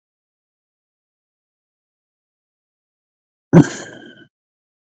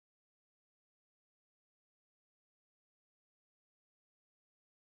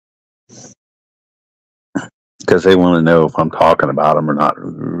because they want to know if I'm talking about them or not.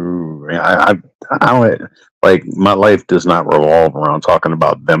 I don't like my life does not revolve around talking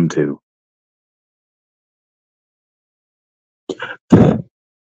about them two.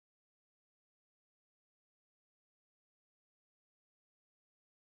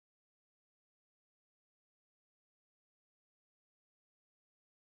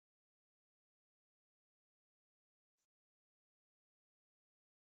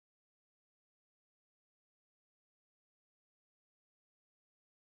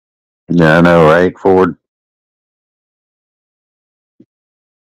 Yeah, I know, right, Ford?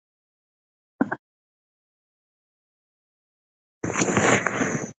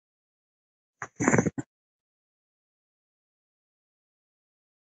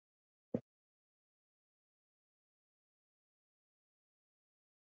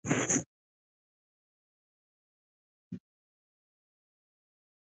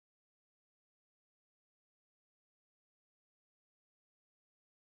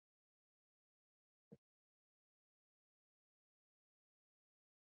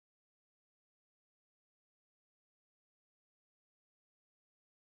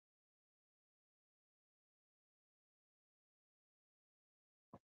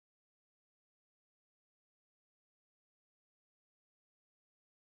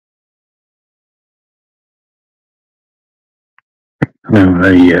 No,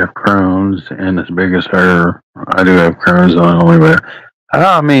 you have Crohn's and as big as her. I do have Crohn's on only way.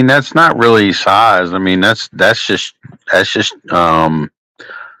 I mean, that's not really size. I mean, that's just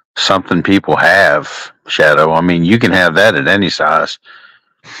something people have. Shadow. I mean, you can have that at any size.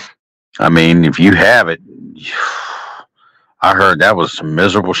 I mean, if you have it, I heard that was some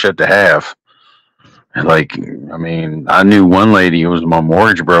miserable shit to have. Like, I mean, I knew one lady who was my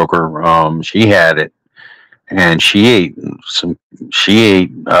mortgage broker. She had it, and some. She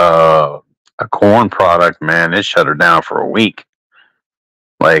ate a corn product. Man, it shut her down for a week.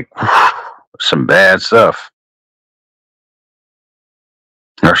 Like some bad stuff,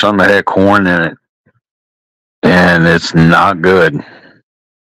 or something that had corn in it, and it's not good.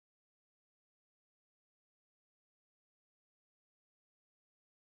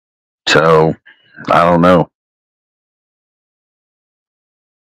 So I don't know.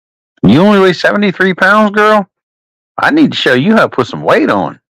 You only weigh 73 pounds, girl. I need to show you how to put some weight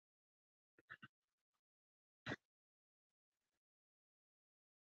on.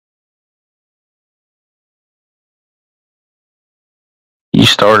 You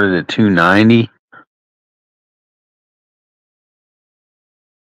started at 290.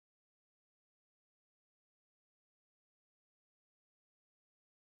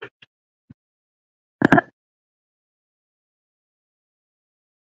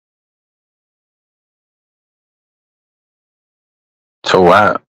 So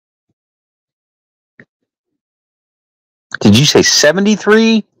wow. Did you say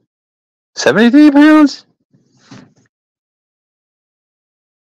 73? 73 pounds?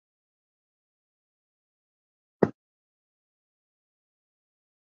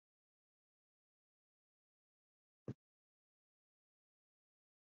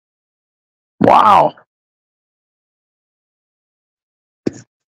 Wow.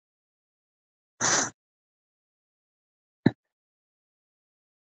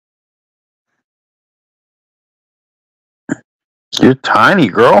 You're tiny,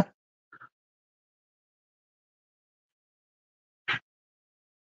 girl.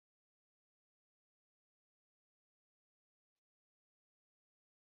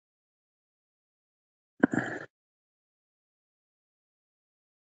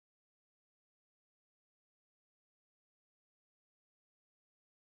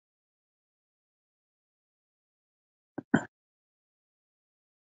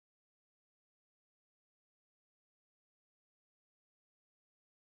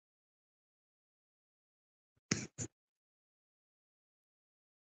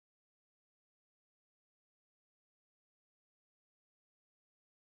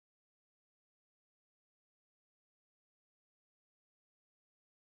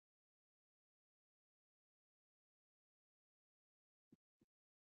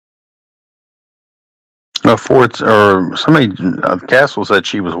 Ford or somebody, Castle said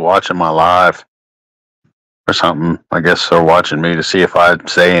she was watching my live or something. I guess they're watching me to see if I'd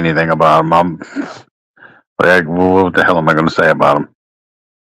say anything about them. What the hell am I going to say about them?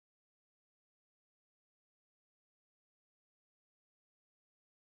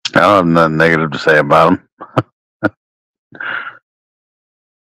 I don't have nothing negative to say about them.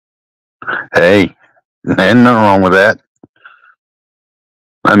 Hey, ain't nothing wrong with that.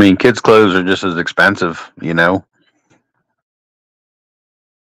 I mean, kids' clothes are just as expensive, you know.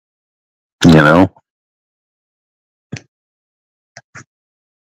 You know.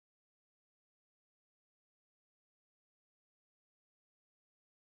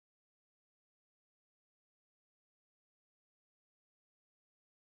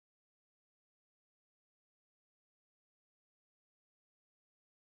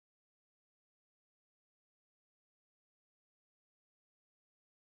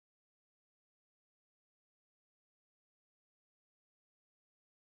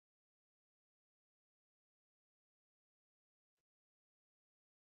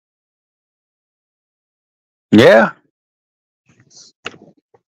 Yeah.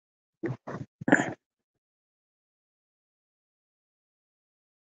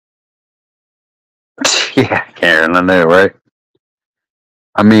 Yeah, Karen, I know, right?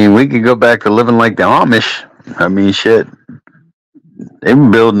 I mean, we could go back to living like the Amish. I mean, shit, they were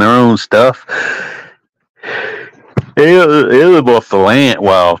building their own stuff. They live off the land.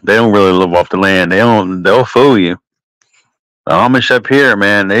 Well, they don't really live off the land. They don't. They'll fool you. The Amish up here,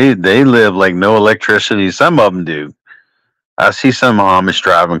 man, they live like no electricity. Some of them do. I see some Amish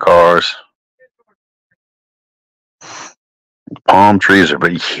driving cars. Palm trees are,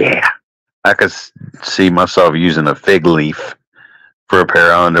 but yeah, I could see myself using a fig leaf for a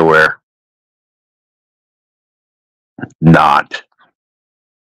pair of underwear. Not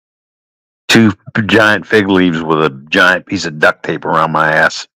two giant fig leaves with a giant piece of duct tape around my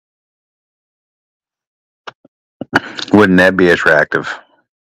ass. Wouldn't that be attractive?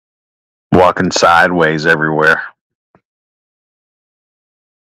 Walking sideways everywhere.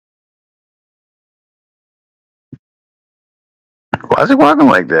 Why is he walking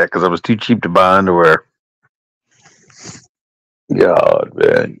like that? Because I was too cheap to buy underwear. God,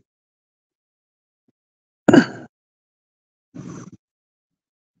 man.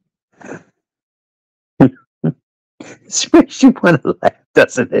 It makes you want to laugh,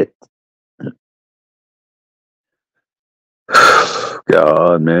 doesn't it?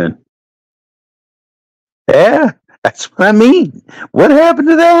 God, man. Yeah, that's what I mean. What happened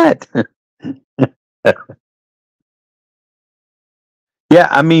to that? Yeah,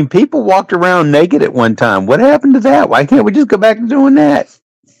 I mean, people walked around naked at one time. What happened to that? Why can't we just go back to doing that?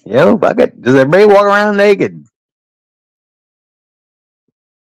 You know, does everybody walk around naked?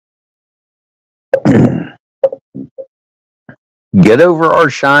 Get over our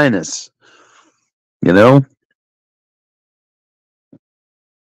shyness. You know?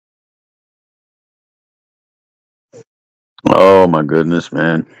 Oh my goodness,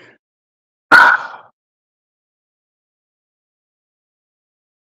 man. I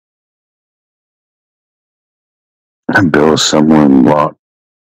Bill someone blocked.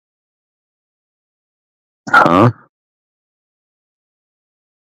 Huh?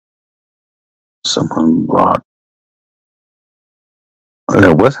 Someone blocked.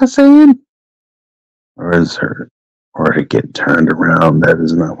 What's I saying? Or is her or it get turned around? That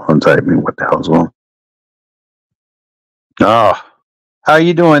is not what I'm typing. What the hell's wrong? Oh, how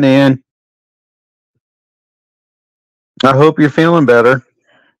you doing, Ann? I hope you're feeling better.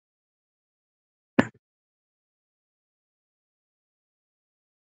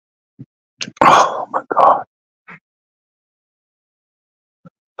 Oh my god.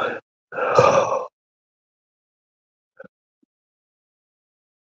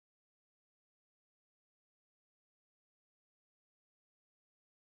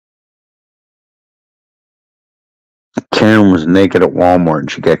 Karen was naked at Walmart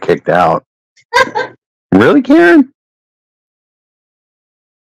and she got kicked out. Really, Karen?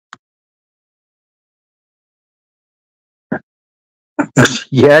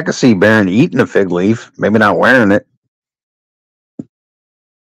 Yeah, I can see Baron eating a fig leaf, maybe not wearing it.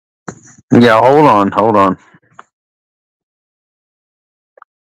 Yeah, hold on.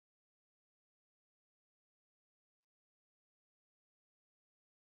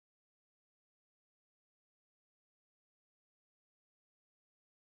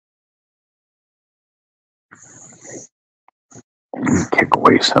 Kick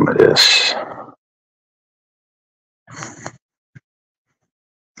away some of this.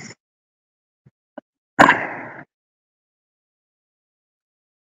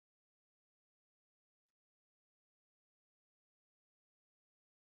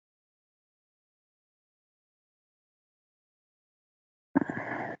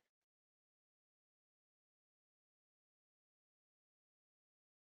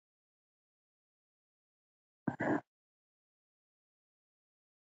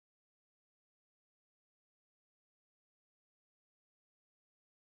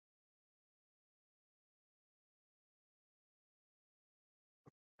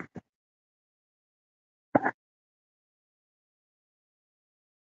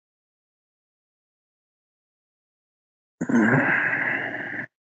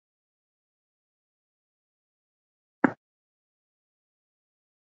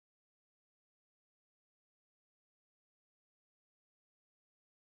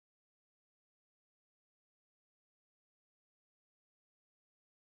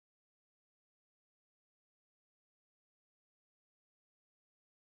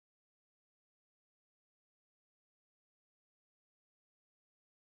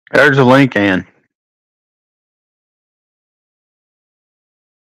 There's a link, Ann.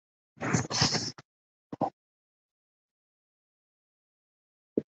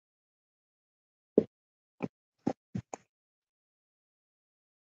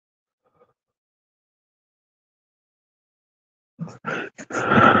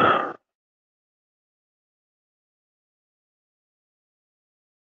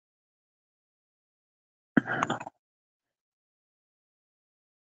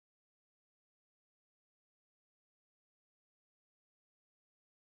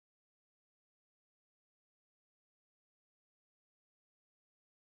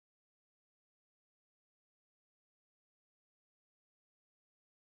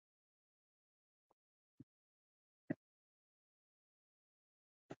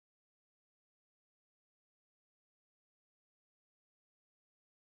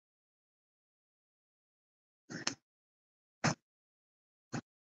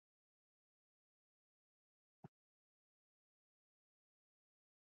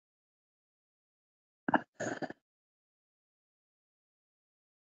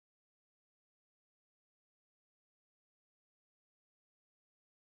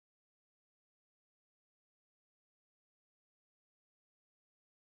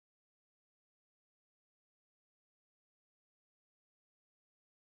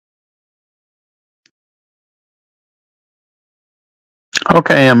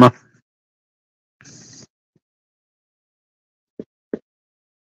 Okay, Emma.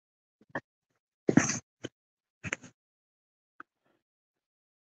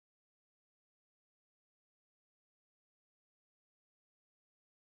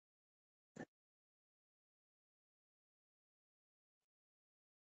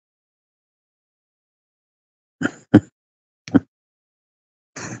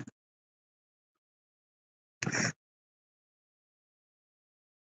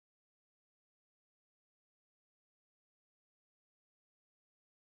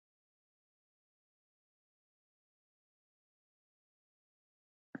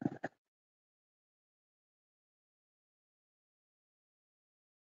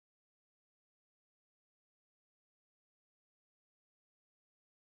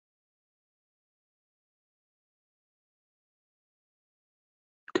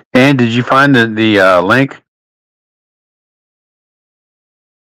 And did you find the link?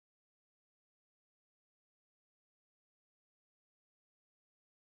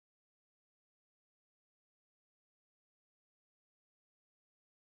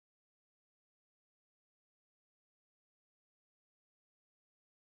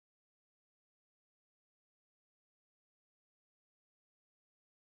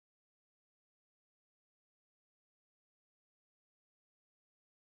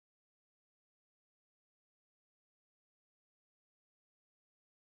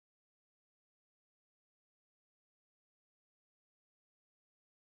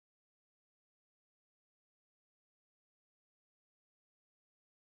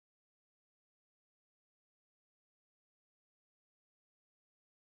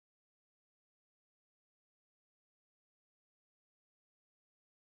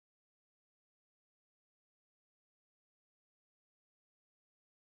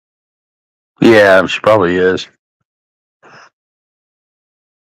 Yeah, she probably is.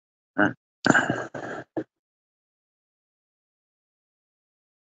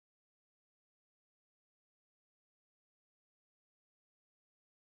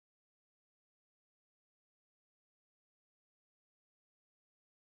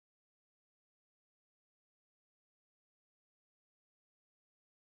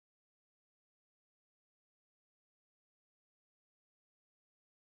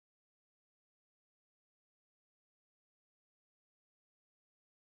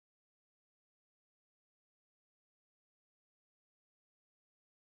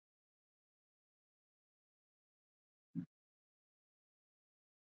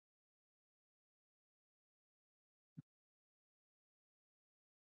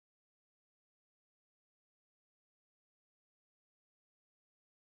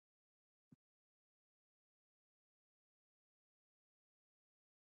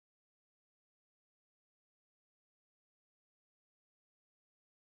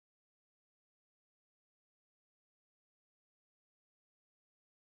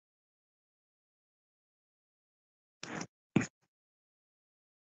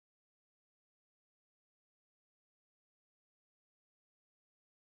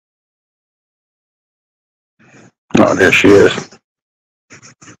 Oh, there she is.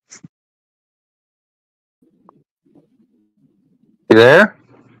 You there?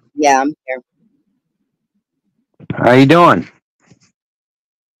 Yeah, I'm here. How you doing?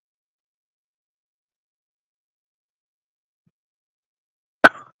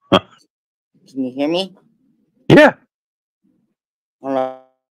 Can you hear me? Yeah. Hold on.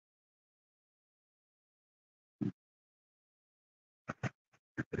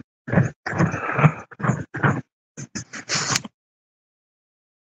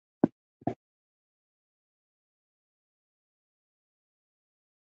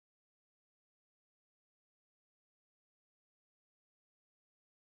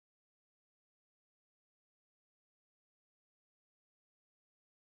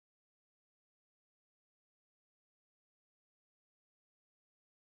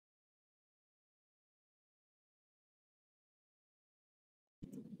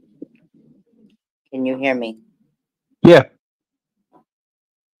 Can you hear me? Yeah.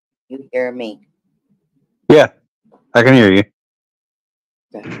 You hear me? Yeah. I can hear you.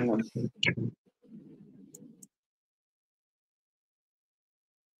 Okay, hold on.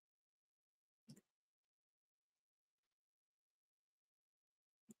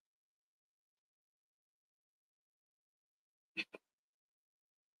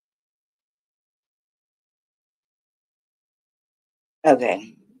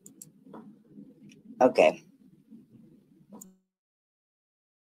 Okay. Okay.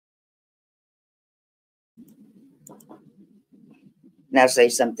 Now say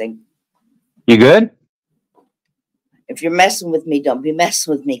something. You good? If you're messing with me, don't be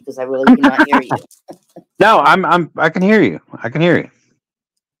messing with me because I really cannot hear you. No, I can hear you. I can hear you.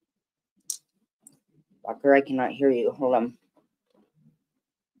 Walker, I cannot hear you. Hold on.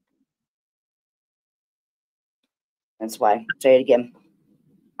 That's why. Say it again.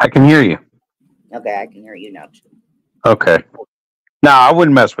 I can hear you. Okay, I can hear you now too. Okay. No, I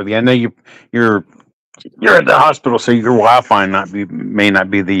wouldn't mess with you. I know you're at the hospital, so your Wi-Fi may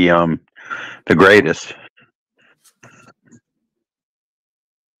not be the greatest.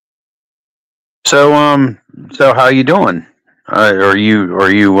 So how you doing? Are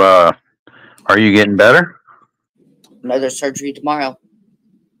you getting better? Another surgery tomorrow.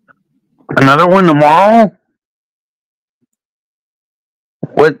 Another one tomorrow?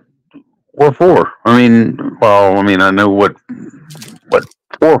 What for? I mean, I know what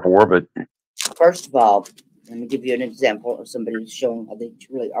for, but First of all, Let me give you an example of somebody showing how they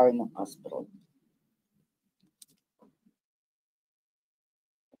really are in the hospital.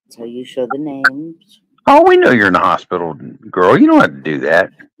 That's how you show the names. Oh, we know you're in the hospital, girl. You don't have to do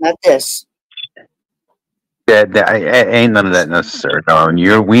that. Not this. Ain't none of that necessary, darling.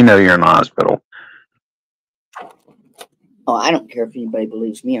 We know you're in the hospital. Oh, I don't care if anybody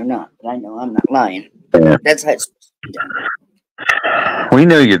believes me or not, but I know I'm not lying. Yeah. That's how it's supposed to be done. We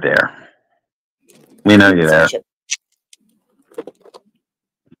know you're there. We know you're there.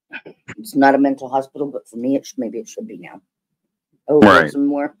 It's not a mental hospital, but for me, maybe it should be now. Oh, Right. Some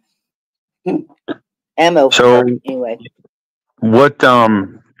more ammo. So, anyway, what?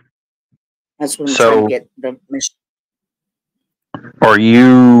 that's what I'm trying to get the mission. Are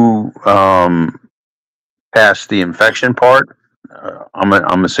you past the infection part?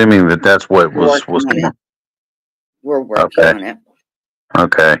 I'm assuming that's what was going on. We're working on it.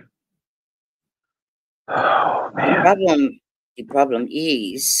 Okay. Oh man. The problem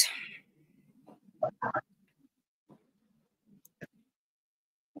is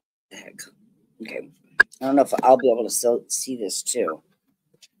heck. Okay. I don't know if I'll be able to see this too.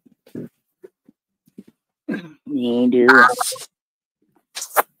 You do.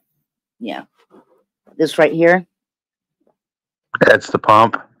 Yeah. This right here. That's the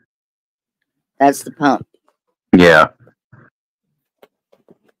pump. That's the pump. Yeah.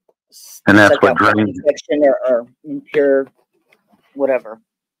 And that's what drains infection or impure whatever.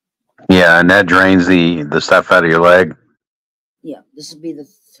 Yeah, and that drains the stuff out of your leg. Yeah, this will be the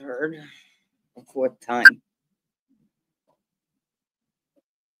third or fourth time.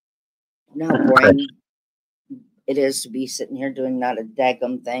 You know how boring it is to be sitting here doing not a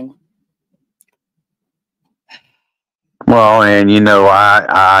daggum thing. Well, and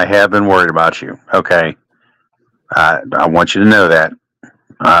I have been worried about you. Okay, I want you to know that.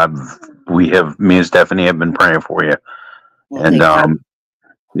 Me and Stephanie have been praying for you, Well, and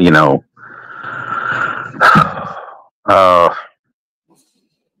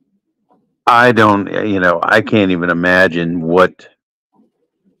I don't, I can't even imagine what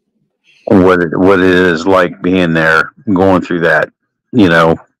it is like being there, going through that.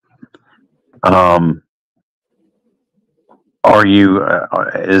 Are you?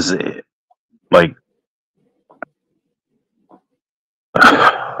 Is it like?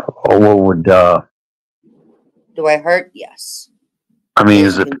 What would? Do I hurt? Yes. I mean,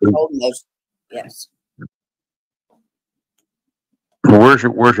 is it? Yes. Where's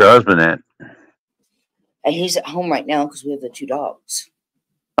your husband at? And he's at home right now because we have the 2 dogs.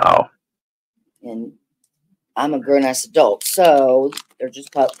 Oh. And I'm a grown-ass adult, so they're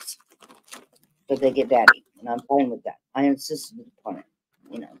just pups. But they get daddy, and I'm fine with that. I insisted upon it,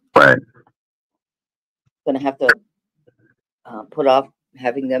 Right. Going to have to put off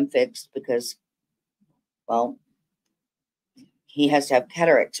having them fixed because, well, he has to have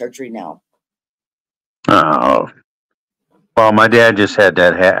cataract surgery now. Oh. Well, my dad just had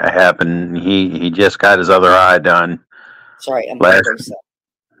that happen. He just got his other eye done. Sorry, I'm hungry. So.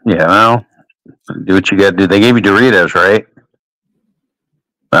 Yeah, well, do what you got to do. They gave you Doritos, right?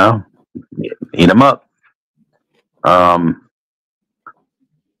 Well, eat them up.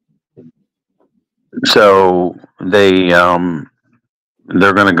 So they're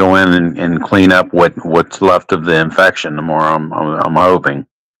going to go in and clean up what's left of the infection tomorrow. I'm hoping,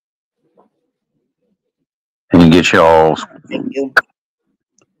 and get you all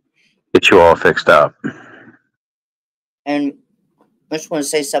fixed up. And I just want to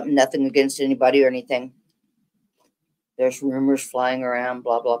say something. Nothing against anybody or anything. There's rumors flying around.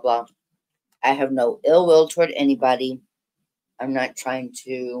 Blah blah blah. I have no ill will toward anybody. I'm not trying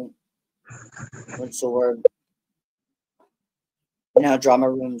to. What's the word? Drama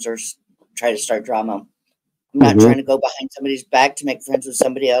rooms or try to start drama. I'm not trying to go behind somebody's back to make friends with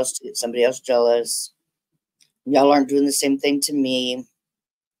somebody else, to get somebody else jealous. Y'all aren't doing the same thing to me.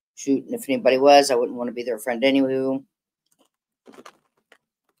 Shoot, and if anybody was, I wouldn't want to be their friend anyway.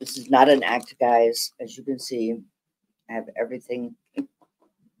 This is not an act, guys. As you can see, I have everything.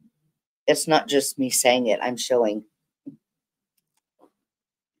 It's not just me saying it. I'm showing.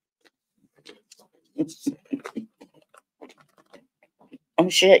 Oh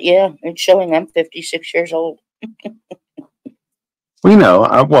shit! Yeah, it's showing. I'm 56 years old. We know.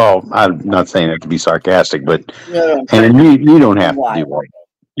 I'm not saying that to be sarcastic, but No, and you don't have to do all.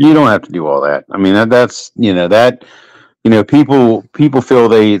 You don't have to do all that. I mean, that's people feel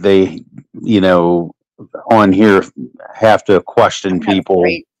they on here have to question people.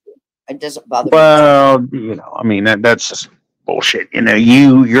 It doesn't bother me. Well, I mean that's just bullshit.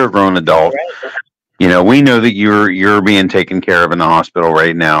 You're a grown adult. Right. You know, we know that you're being taken care of in the hospital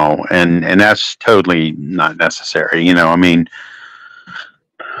right now, and that's totally not necessary. You know, I mean,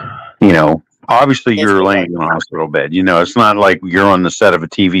 you know, obviously Yes, you're we laying are. in a hospital bed. You know, it's not like you're on the set of a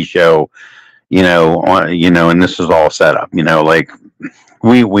TV show. And this is all set up. You know, like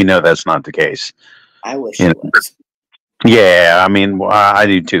we know that's not the case. I wish You it know, was. yeah, I mean, well, I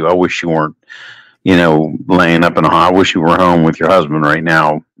do too. I wish you weren't, laying up in a. I wish you were home with your husband right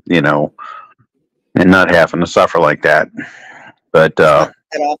now. And not having to suffer like that. But Not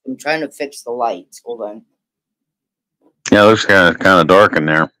that off. I'm trying to fix the lights. Hold on. yeah, it looks kind of dark in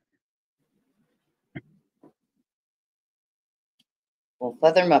there. Well,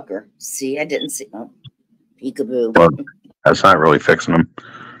 Feather Mucker. See, I didn't see. Oh, peekaboo. Well, that's not really fixing them.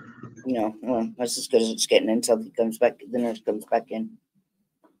 Well, that's as good as it's getting until he comes back. The nurse comes back in.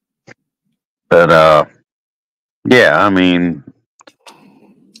 But yeah, I mean,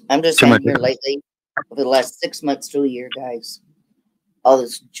 I'm just too saying much. here lately, over the last 6 months to a year, guys, all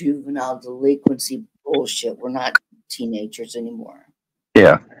this juvenile delinquency bullshit. We're not teenagers anymore.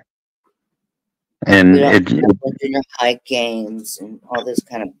 Yeah, and We don't it, have junior high games and all this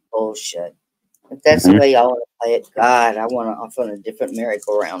kind of bullshit. If that's the way y'all want to play it, God, I want to off on a different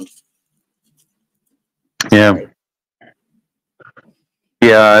merry-go-round. yeah,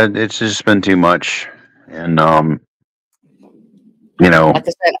 yeah, it's just been too much, and Like I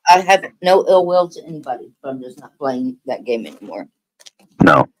said, I have no ill will to anybody, but I'm just not playing that game anymore.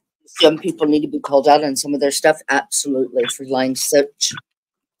 no, Some people need to be called out on some of their stuff, absolutely, for lying such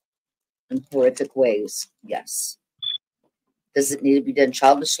in horrific ways. Yes. Does it need to be done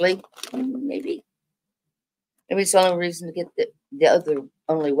childishly? Maybe. Maybe it's the only reason to get the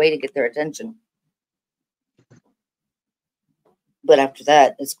only way to get their attention. But after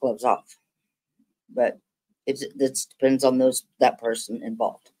that, it's gloves off. But it depends on that person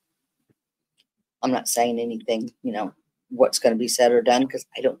involved. I'm not saying anything, what's going to be said or done because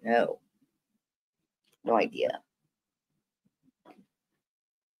I don't know. No idea.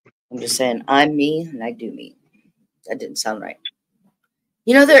 I'm just saying I'm me and I do me. That didn't sound right.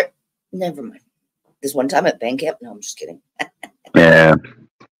 Never mind. This one time at band camp. No, I'm just kidding. yeah.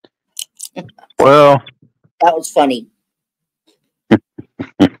 Well, That was funny.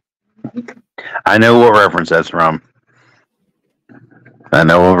 I know what reference that's from.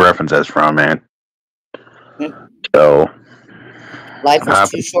 Man. So Life is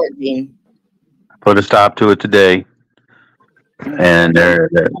too short, Dean. Put a stop to it today, and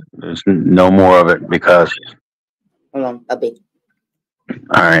there's no more of it because. Hold on, I'll be.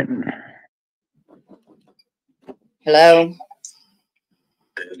 All right. Hello.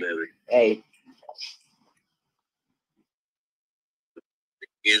 Hey.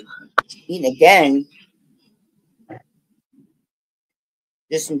 Eating again.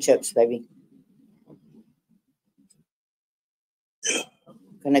 Just some chips, baby. Yeah.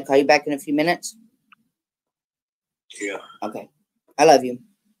 Can I call you back in a few minutes? Yeah. Okay. I love you.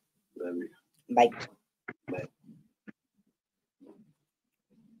 Love you. Bye. Bye.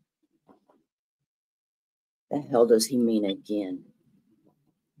 The hell does he mean again?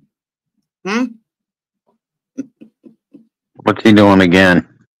 What's he doing again?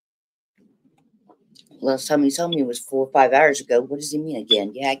 Last time he told me was 4 or 5 hours ago. What does he mean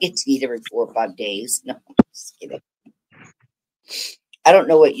again? Yeah, I get to eat every 4 or 5 days. No, I'm just kidding. I don't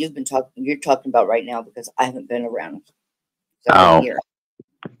know what you're talking about right now because I haven't been around. Oh. Here.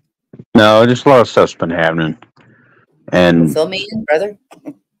 No, just a lot of stuff's been happening. And Fill me in, brother.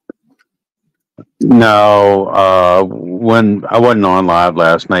 No, when I wasn't on live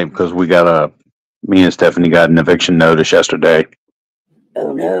last night because me and Stephanie got an eviction notice yesterday.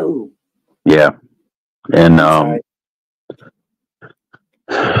 Oh no. Yeah. And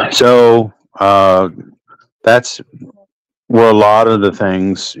so that's where a lot of the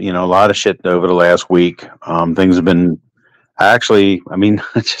things, a lot of shit over the last week. Things have been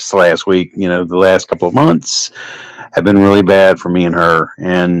just last week, the last couple of months have been really bad for me and her.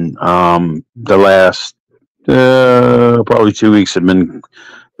 And the last probably 2 weeks have been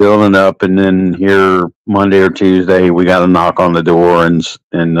building up. And then here Monday or Tuesday, we got a knock on the door, and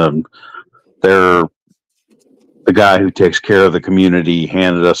the guy who takes care of the community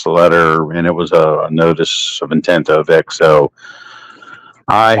handed us a letter, and it was a notice of intent to evict. So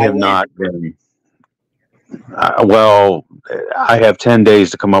I have not been. I have 10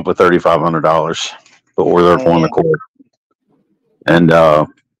 days to come up with $3,500 before they're going to court. And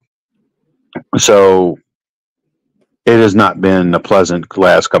so it has not been a pleasant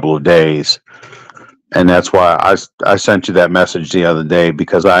last couple of days. And that's why I sent you that message the other day,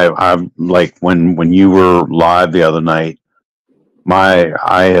 because I'm like, when you were live the other night, I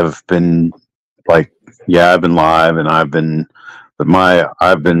have been like, yeah, I've been live and I've been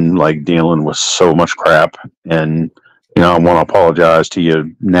like dealing with so much crap. And, I want to apologize to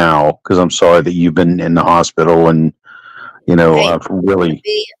you now because I'm sorry that you've been in the hospital and, Hey, I've really,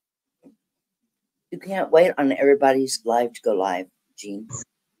 you can't wait on everybody's live to go live, Gene.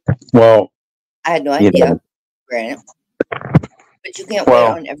 well, I had no you idea, know, granted. But you can't wait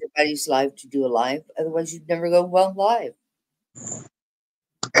well, on everybody's live to do a live. Otherwise, you'd never go well live.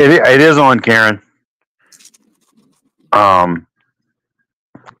 it is on, Karen. Um,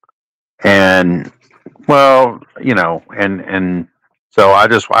 and well, and so I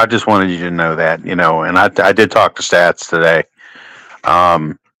just wanted you to know that, and I did talk to Stats today.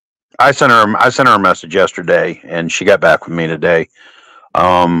 Um, I sent her a message yesterday, and she got back with me today.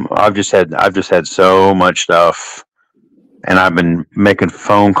 I've just had so much stuff, and I've been making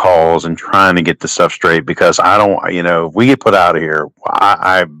phone calls and trying to get the stuff straight because I don't, if we get put out of here,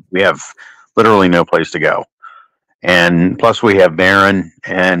 we have literally no place to go, and plus we have Baron,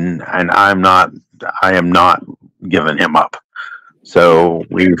 and I am not giving him up. Yeah. So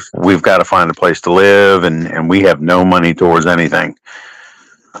we've got to find a place to live, and we have no money towards anything.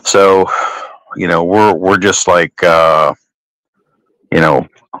 So, we're just like, I've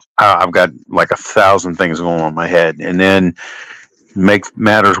got like 1,000 things going on in my head, and then make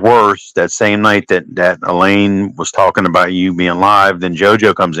matters worse. That same night that Elaine was talking about you being live, then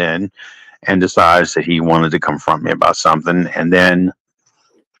JoJo comes in and decides that he wanted to confront me about something, and then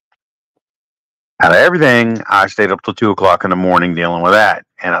out of everything, I stayed up till 2 o'clock in the morning dealing with that,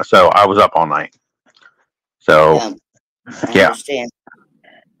 and so I was up all night. So Yeah. I yeah, understand.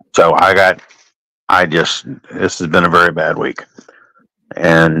 so this has been a very bad week.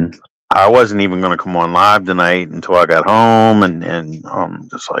 And I wasn't even going to come on live tonight until I got home, and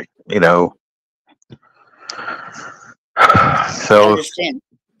just like, I so understand.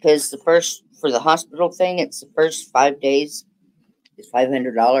 Because for the hospital thing, it's the first 5 days is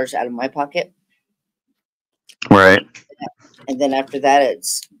 $500 out of my pocket. right, And then after that,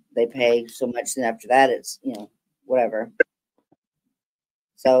 they pay so much. And after that, it's, whatever.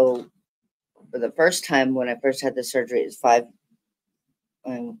 So for the first time when I first had the surgery, it's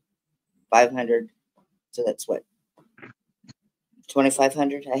 500. So that's what,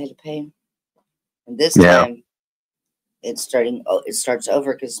 2,500 I had to pay. And this yeah, time it starts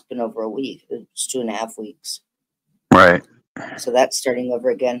over because it's been over a week. It's 2.5 weeks. right, So that's starting over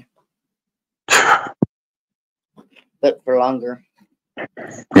again, but for longer.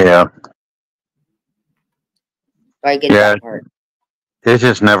 yeah, I get yeah. that part. It's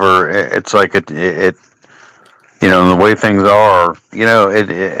just never. It's like it. The way things are.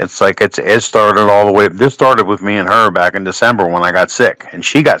 It's like it started all the way. This started with me and her back in December when I got sick, and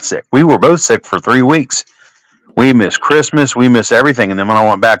she got sick. We were both sick for 3 weeks. We missed Christmas. We missed everything. And then when I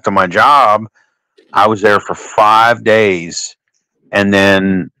went back to my job, I was there for 5 days. And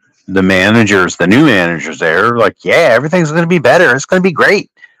then the new managers there, like, yeah, everything's going to be better. It's going to be great.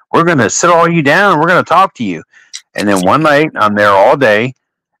 We're going to sit all you down. We're going to talk to you. And then one night I'm there all day,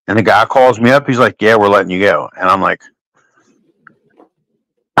 and the guy calls me up. He's like, yeah, we're letting you go. And I'm like,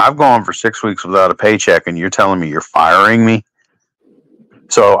 I've gone for 6 weeks without a paycheck, and you're telling me you're firing me?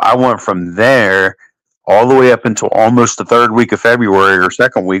 So I went from there all the way up until almost the third week of February or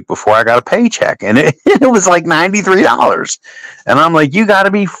second week before I got a paycheck. And it was like $93. And I'm like, you got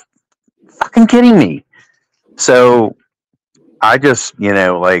to be fucking kidding me. So I just,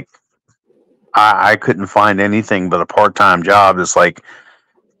 like, I couldn't find anything but a part-time job that's like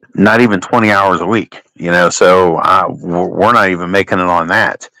not even 20 hours a week, so we're not even making it on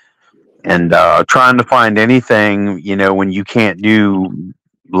that. And trying to find anything, when you can't do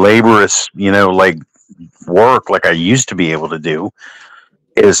laborious, like work like I used to be able to do,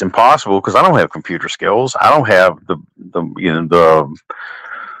 is impossible because I don't have computer skills. I don't have the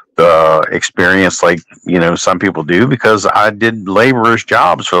experience like some people do because I did laborious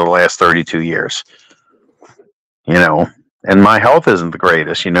jobs for the last 32 years. And my health isn't the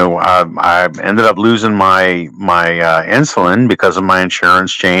greatest. I ended up losing my insulin because of my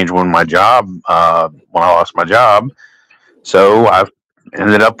insurance change when I lost my job. So I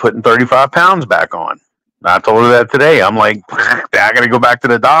ended up putting 35 pounds back on. I told her that today. I'm like, I got to go back to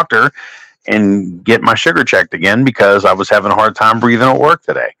the doctor and get my sugar checked again because I was having a hard time breathing at work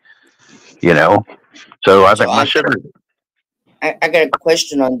today. So I think my sugar. I got a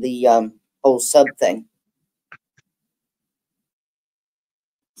question on the whole sub thing.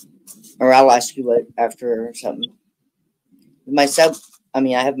 Or I'll ask you after or something. My sub, I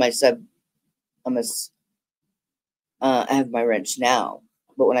have my sub. I have my wrench now,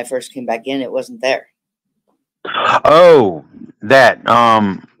 but when I first came back in, it wasn't there. Oh, that.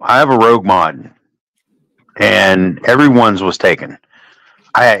 I have a rogue mod, and everyone's was taken.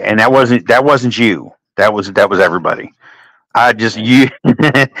 And that wasn't you. That was everybody. I just you.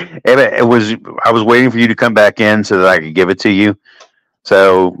 It was. I was waiting for you to come back in so that I could give it to you.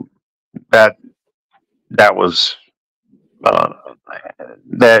 So that that was uh,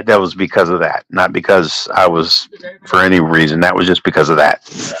 that was because of that, not because I was for any reason. That was just because of that.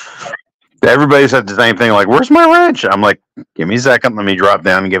 Everybody said the same thing. Like, "Where's my wrench?" I'm like, "Give me a second. Let me drop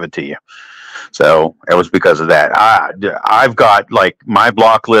down and give it to you." So it was because of that. I've got like my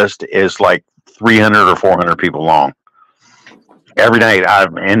block list is like 300 or 400 people long. Every night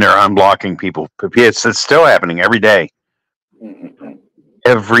I'm in there unblocking people. It's still happening every day.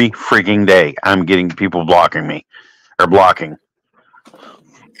 Every freaking day I'm getting people blocking me or blocking.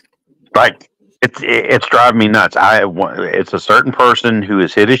 Like it's driving me nuts. It's a certain person who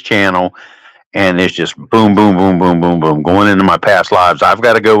has hit his channel and it's just boom, boom, boom, boom, boom, boom, going into my past lives. I've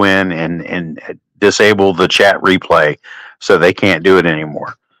got to go in and disable the chat replay so they can't do it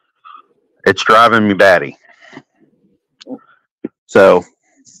anymore. It's driving me batty. So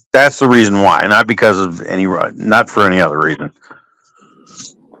that's the reason why, not because of not for any other reason.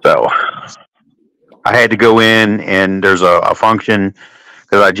 So I had to go in, and there's a function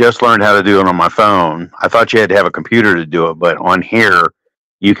because I just learned how to do it on my phone. I thought you had to have a computer to do it, but on here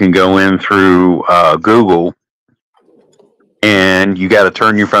you can go in through Google, and you got to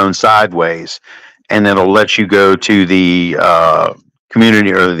turn your phone sideways, and it'll let you go to the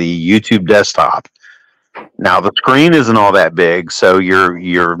community or the YouTube desktop. Now the screen isn't all that big, so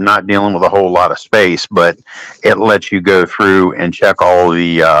you're not dealing with a whole lot of space, but it lets you go through and check all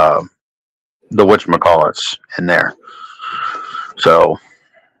the whatchamacallits in there. So,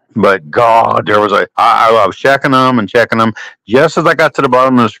 but God, there was I was checking them and checking them. Just as I got to the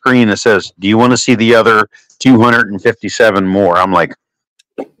bottom of the screen, it says, "Do you want to see the other 257 more?" I'm like,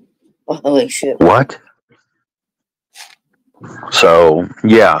 Holy shit! What? So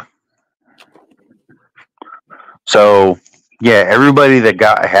yeah. So yeah, everybody that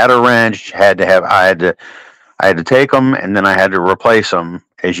had a wrench had to have. I had to take them, and then I had to replace them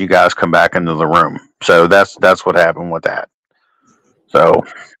as you guys come back into the room. So that's what happened with that. So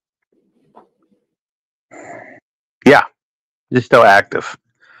yeah, it's still active.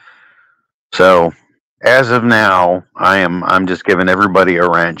 So as of now, I'm just giving everybody a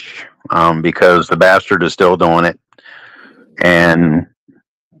wrench because the bastard is still doing it, and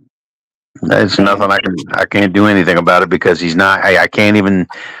there's nothing I can't do anything about it because he's not. I can't even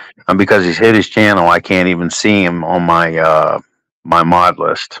because he's hit his channel. I can't even see him on my my mod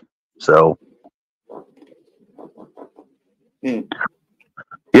list. So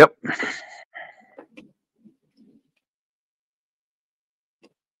yep.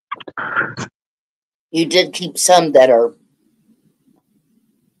 You did keep some that are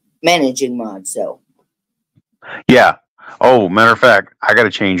managing mods, though. Yeah. Oh, matter of fact, I got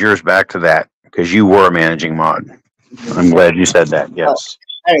to change yours back to that because you were a managing mod. I'm glad you said that. Yes.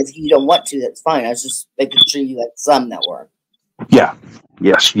 Oh, if you don't want to, that's fine. I was just making sure you had some that were. Yeah.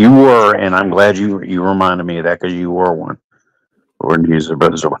 Yes, you were, and I'm glad you reminded me of that because you were one.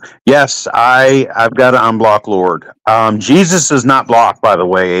 Yes, I've got to unblock Lord. Jesus is not blocked, by the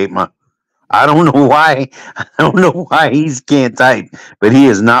way, Aitma. I don't know why. I don't know why he can't type, but he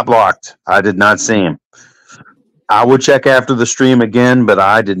is not blocked. I did not see him. I will check after the stream again, but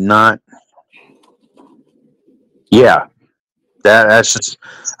I did not. Yeah, that's just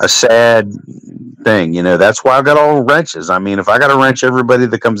a sad thing. You know, that's why I've got all wrenches. I mean, if I got to wrench everybody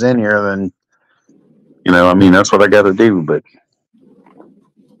that comes in here, then, you know, I mean, that's what I got to do. But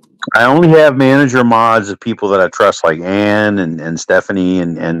I only have manager mods of people that I trust, like Ann and Stephanie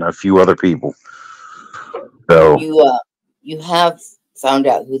and a few other people. So you have found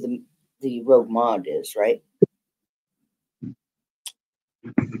out who the rogue mod is, right?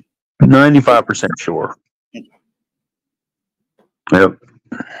 95% sure. Yep.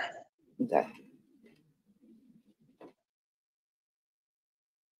 Okay.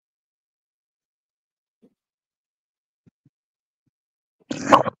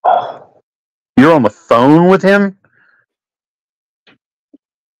 You're on the phone with him?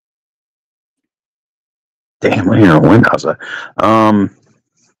 Damn, I hear a Windows.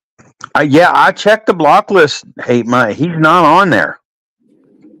 Yeah, I checked the block list. Hey, he's not on there.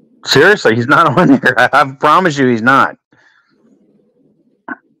 Seriously, he's not on there. I promise you, he's not.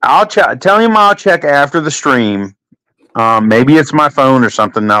 I'll check. Tell him I'll check after the stream. Maybe it's my phone or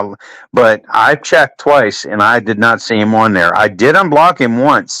something. Now, but I checked twice and I did not see him on there. I did unblock him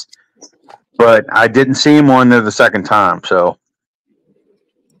once, but I didn't see him on there the second time. So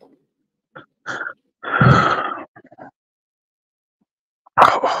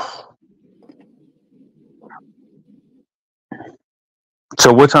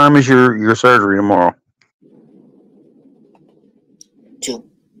So what time is your surgery tomorrow? 2.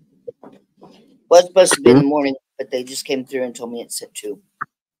 Was supposed to be in the morning, but they just came through and told me it's at 2.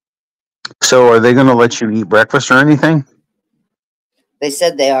 So are they going to let you eat breakfast or anything? They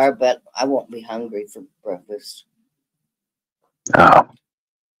said they are, but I won't be hungry for breakfast. Oh,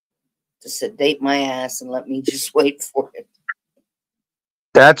 To sedate my ass and let me just wait for it.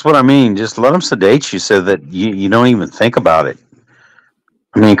 that's what I mean. Just let them sedate you so that you don't even think about it.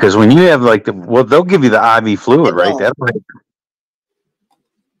 I mean, because when you have like they'll give you the IV fluid, right? No.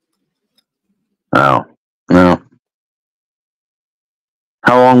 Oh, no.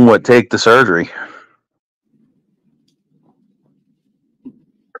 How long would it take the surgery?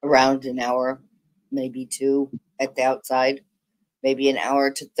 Around an hour, maybe 2 at the outside. Maybe an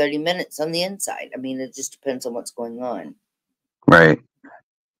hour to 30 minutes on the inside. I mean, it just depends on what's going on. Right.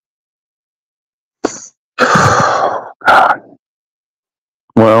 God.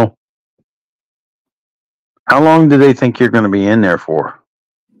 Well, how long do they think you're going to be in there for?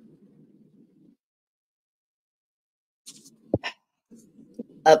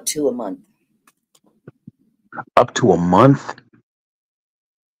 Up to a month. Up to a month?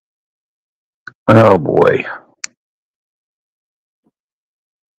 Oh boy.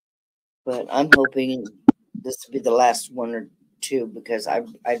 But I'm hoping this will be the last 1 or 2 because I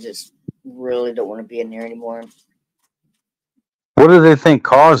just really don't want to be in there anymore. What do they think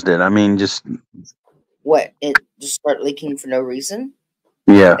caused it? I mean, just What? It just start leaking for no reason?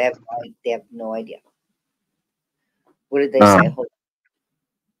 yeah. They have no idea. What did they say? Hold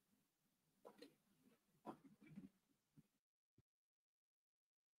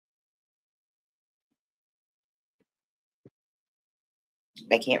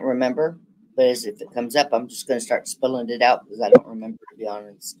I can't remember, but as if it comes up, I'm just going to start spilling it out because I don't remember, to be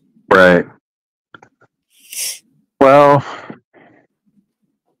honest. Right. Well,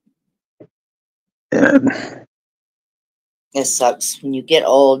 yeah. It sucks. When you get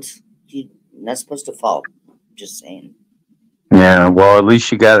old, you're not supposed to fall. Just saying. Yeah, well, at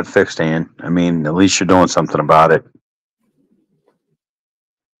least you got it fixed, Ann. I mean, at least you're doing something about it.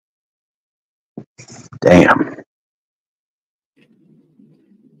 Damn.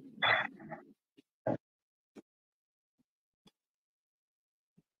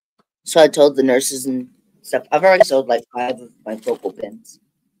 So I told the nurses and stuff. I've already sold like 5 of my focal pins.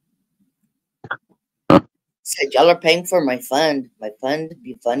 Said y'all are paying for my fund. My fund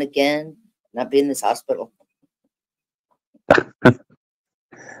be fun again. Not be in this hospital.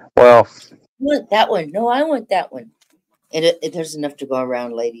 Well, I want that one. No, I want that one. And there's enough to go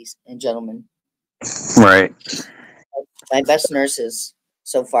around, ladies and gentlemen. right. My best nurses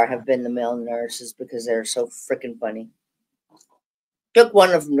so far have been the male nurses because they're so freaking funny. Took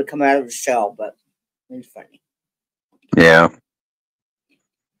one of them to come out of the shell, but it's funny. Yeah.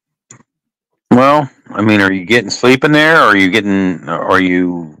 Well, I mean, are you getting sleep in there? Or are you getting? Are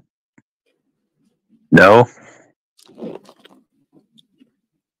you? No.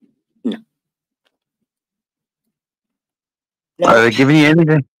 No. Are they giving you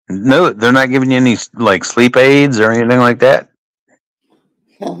anything? No, they're not giving you any like sleep aids or anything like that.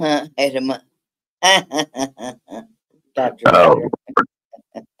 Edema. Dr. Oh.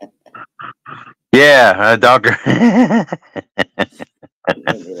 Yeah, doctor. It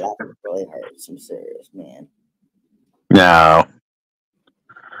made me laugh really hard. Some serious, man. No.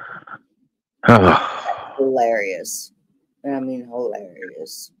 Hilarious. I mean,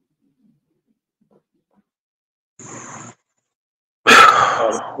 hilarious.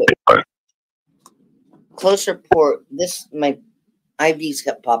 Close report. My IVs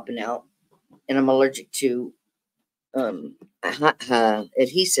kept popping out, and I'm allergic to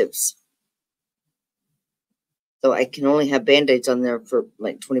adhesives. So I can only have Band-Aids on there for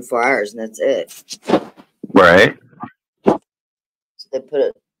like 24 hours, and that's it. Right. So they put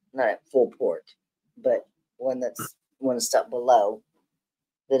it not at full port, but one step below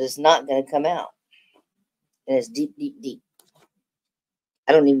that is not going to come out. And it's deep, deep, deep.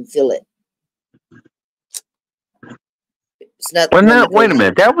 I don't even feel it. It's not. Wait a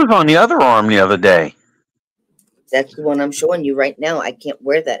minute. That was on the other arm the other day. That's the one I'm showing you right now. I can't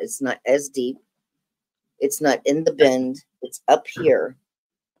wear that. It's not as deep. It's not in the bend. It's up here.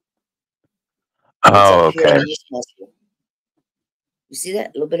 Oh, okay. You see that?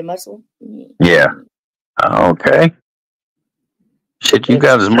 A little bit of muscle? Yeah. Okay. Shit, you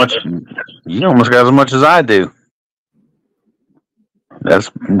got as much. You almost got as much as I do. That's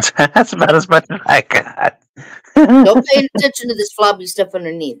about as much as I got. Don't pay attention to this floppy stuff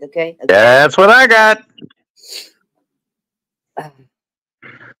underneath, okay? That's what I got.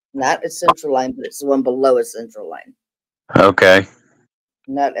 Not a central line, but it's the one below a central line. Okay.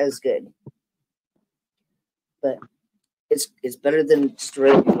 Not as good, but it's better than just a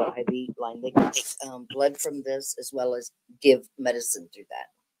regular IV line. They can take blood from this as well as give medicine through that.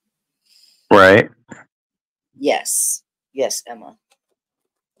 Right. Yes, yes, Emma.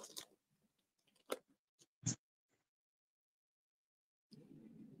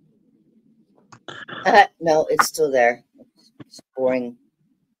 No, it's still there. It's boring.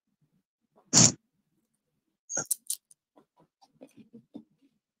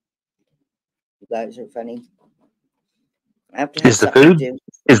 You guys are funny. I have to have Is the something food to do.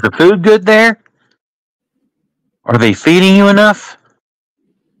 is the food good there? Are they feeding you enough?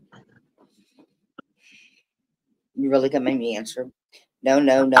 You really got me answer. No,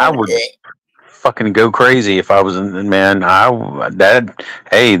 no, I no. would fucking go crazy if I was in, man.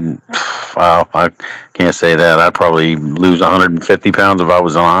 Hey, wow, I can't say that. I'd probably lose 150 pounds if I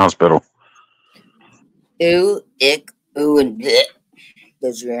was in a hospital. Ew, ick, ooh, and bleh.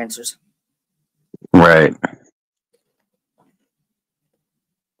 Those are your answers. Right.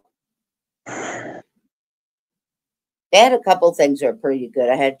 They had a couple things that are pretty good.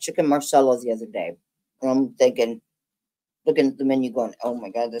 I had chicken marsala the other day. And I'm thinking, looking at the menu going, oh my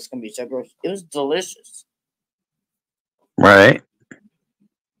God, this is going to be so gross. It was delicious. Right.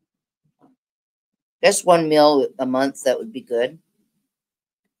 That's one meal a month that would be good.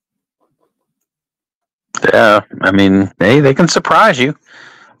 Yeah. I mean, hey, they can surprise you.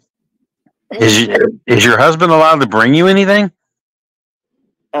 Is your husband allowed to bring you anything?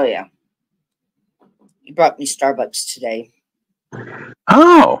 Oh, yeah. He brought me Starbucks today.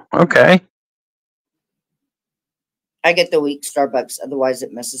 Oh, okay. I get the weak Starbucks, otherwise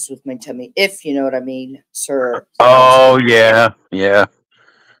it messes with my tummy, if you know what I mean, sir. Oh, yeah. Yeah.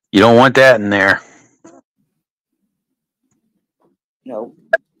 You don't want that in there. No.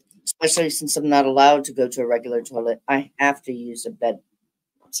 Especially since I'm not allowed to go to a regular toilet. I have to use a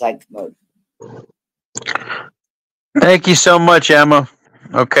bedside commode. Thank you so much, Emma.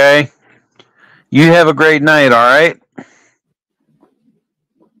 Okay. You have a great night, all right?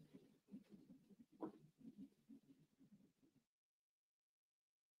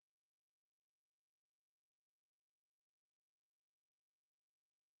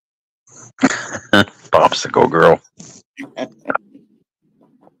 Popsicle girl.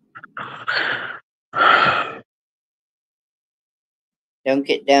 Don't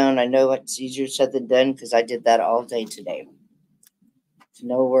get down. I know it's easier said than done because I did that all day today. So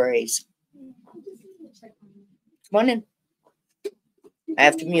no worries. Come on in. I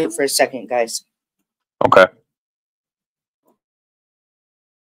have to mute for a second, guys. Okay.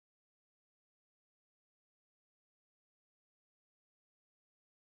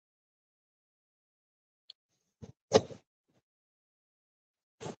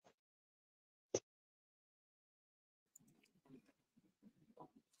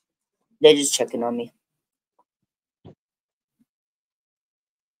 They're just checking on me.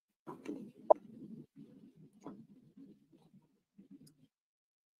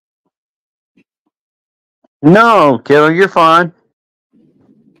 No, kiddo, you're fine.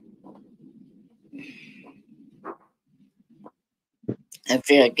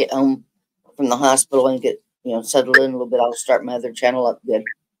 After I get home from the hospital and get, settled in a little bit, I'll start my other channel up good.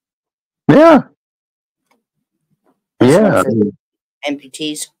 Yeah. That's Yeah. one for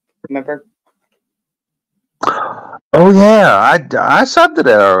amputees, remember? Oh, yeah. I subbed to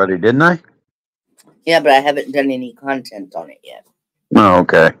that already, didn't I? Yeah, but I haven't done any content on it yet. Oh,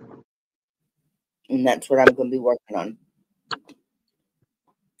 okay. And that's what I'm going to be working on.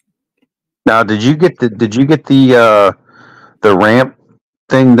 Now, did you get the ramp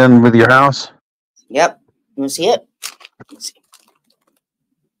thing done with your house? Yep. You want to see it? Let's see.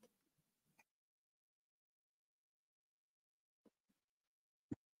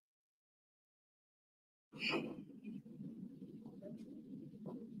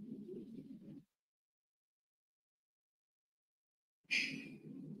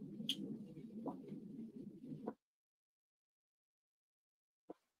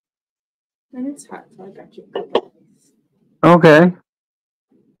 And it's hot, so I got you. Okay.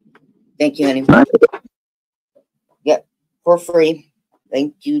 Thank you, honey. Nice. Yep, for free.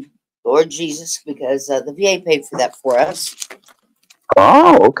 Thank you, Lord Jesus, because the VA paid for that for us.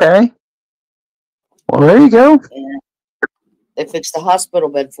 Oh, okay. Well, there you go. And they fixed the hospital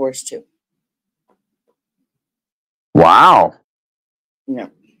bed for us, too. Wow.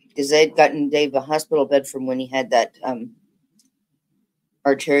 Because they'd gotten Dave a hospital bed from when he had that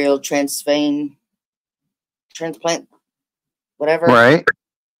arterial transplant, whatever. Right.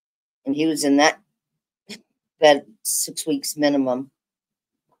 And he was in that bed 6 weeks minimum.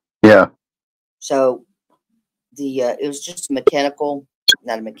 Yeah. So it was just a mechanical,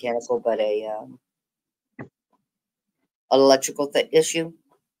 not a mechanical, but an electrical issue.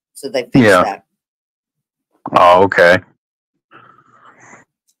 So they fixed Yeah. that. Oh, okay.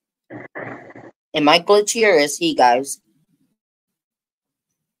 Am I glitchy or is he, guys?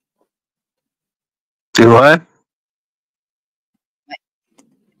 Do what?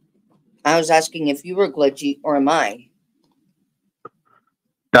 I was asking if you were glitchy or am I?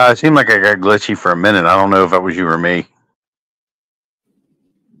 No, it seemed like I got glitchy for a minute. I don't know if that was you or me.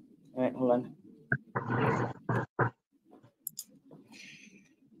 All right, hold on.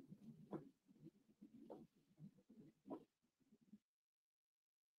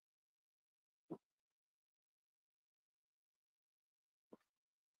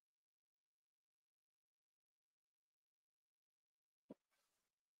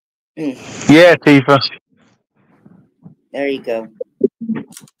 Yeah, Tifa. There you go.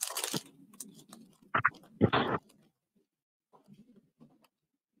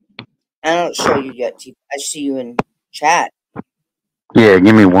 I don't show you yet, T. I see you in chat. Yeah,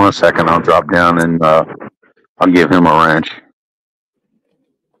 give me 1 second. I'll drop down and I'll give him a wrench.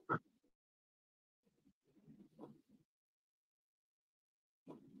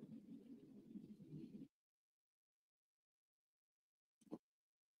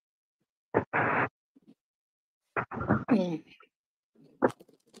 Mm.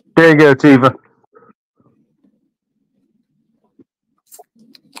 There you go, Tifa.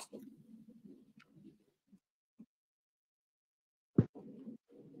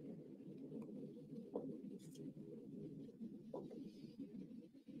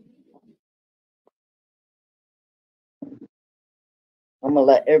 I'm gonna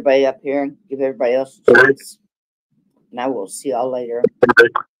let everybody up here and give everybody else a chance. And I will see y'all later.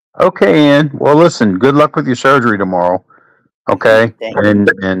 Okay, Ann. Well, listen. Good luck with your surgery tomorrow. Okay,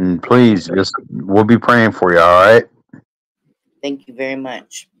 and please, just we'll be praying for you. All right. Thank you very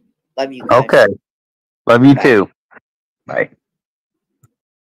much. Love you guys. Okay. Love you Bye. too. Bye.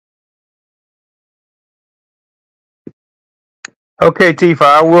 Okay, Tifa,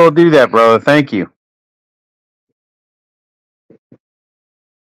 I will do that, brother. Thank you.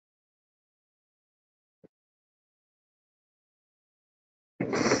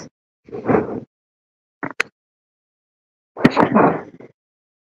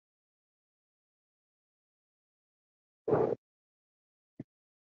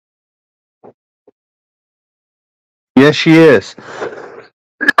 Yes, she is.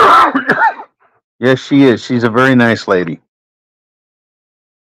 Yes, she is. She's a very nice lady.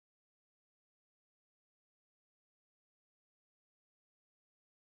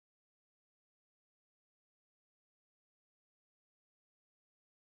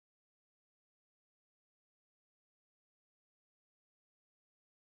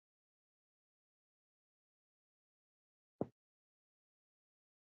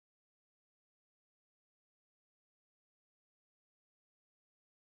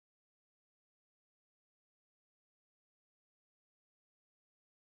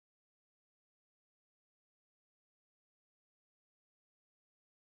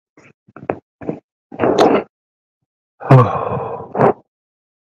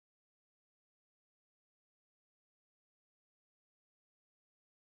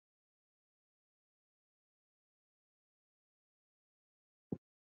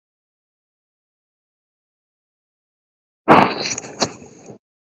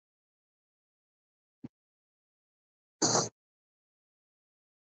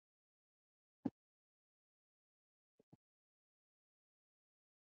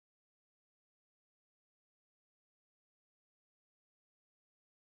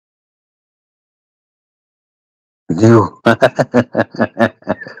 You.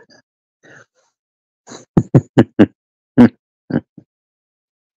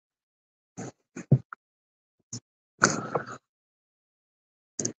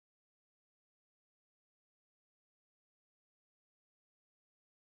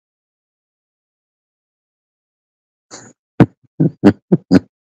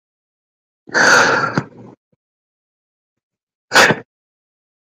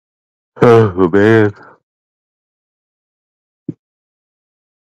 Oh man.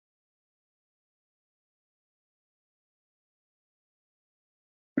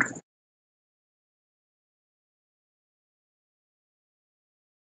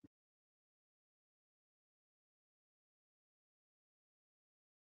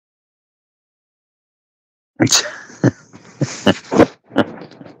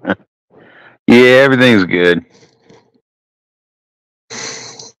 Yeah, everything's good.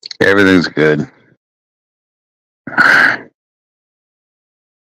 Everything's good.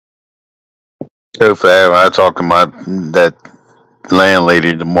 So fast. I talk to that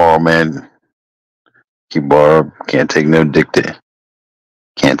landlady tomorrow, man. You borrow. Can't take no dicks.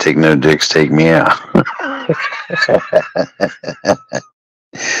 Take me out.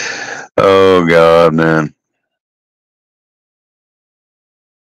 Oh God, man.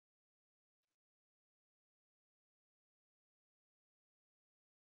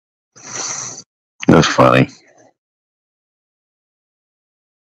 That's funny.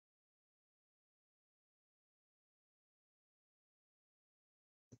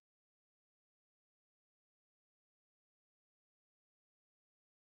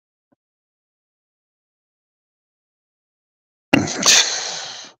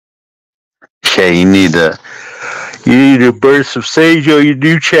 Okay, you need to burn some sage on your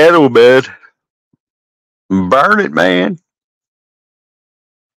new channel, man. Burn it, man.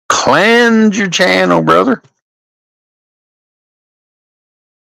 Cleanse your channel, brother.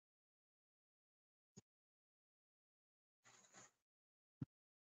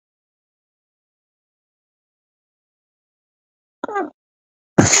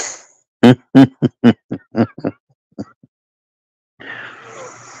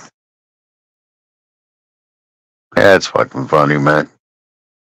 That's fucking funny, man.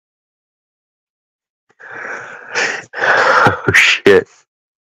 Oh shit.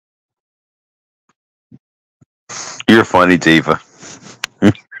 You're funny, Tifa.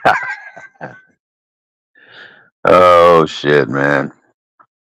 Oh shit, man.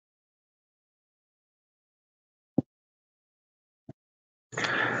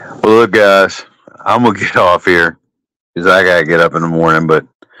 Well, look, guys, I'm gonna get off here because I gotta get up in the morning. But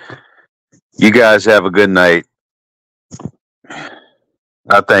you guys have a good night.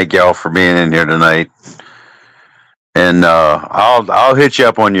 I thank y'all for being in here tonight, and I'll hit you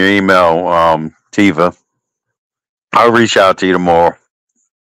up on your email, Tifa. I'll reach out to you tomorrow.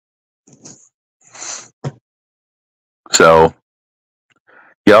 So,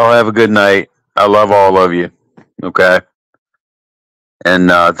 y'all have a good night. I love all of you. Okay. And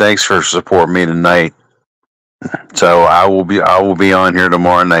thanks for supporting me tonight. So I will be on here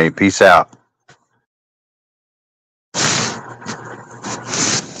tomorrow night. Peace out.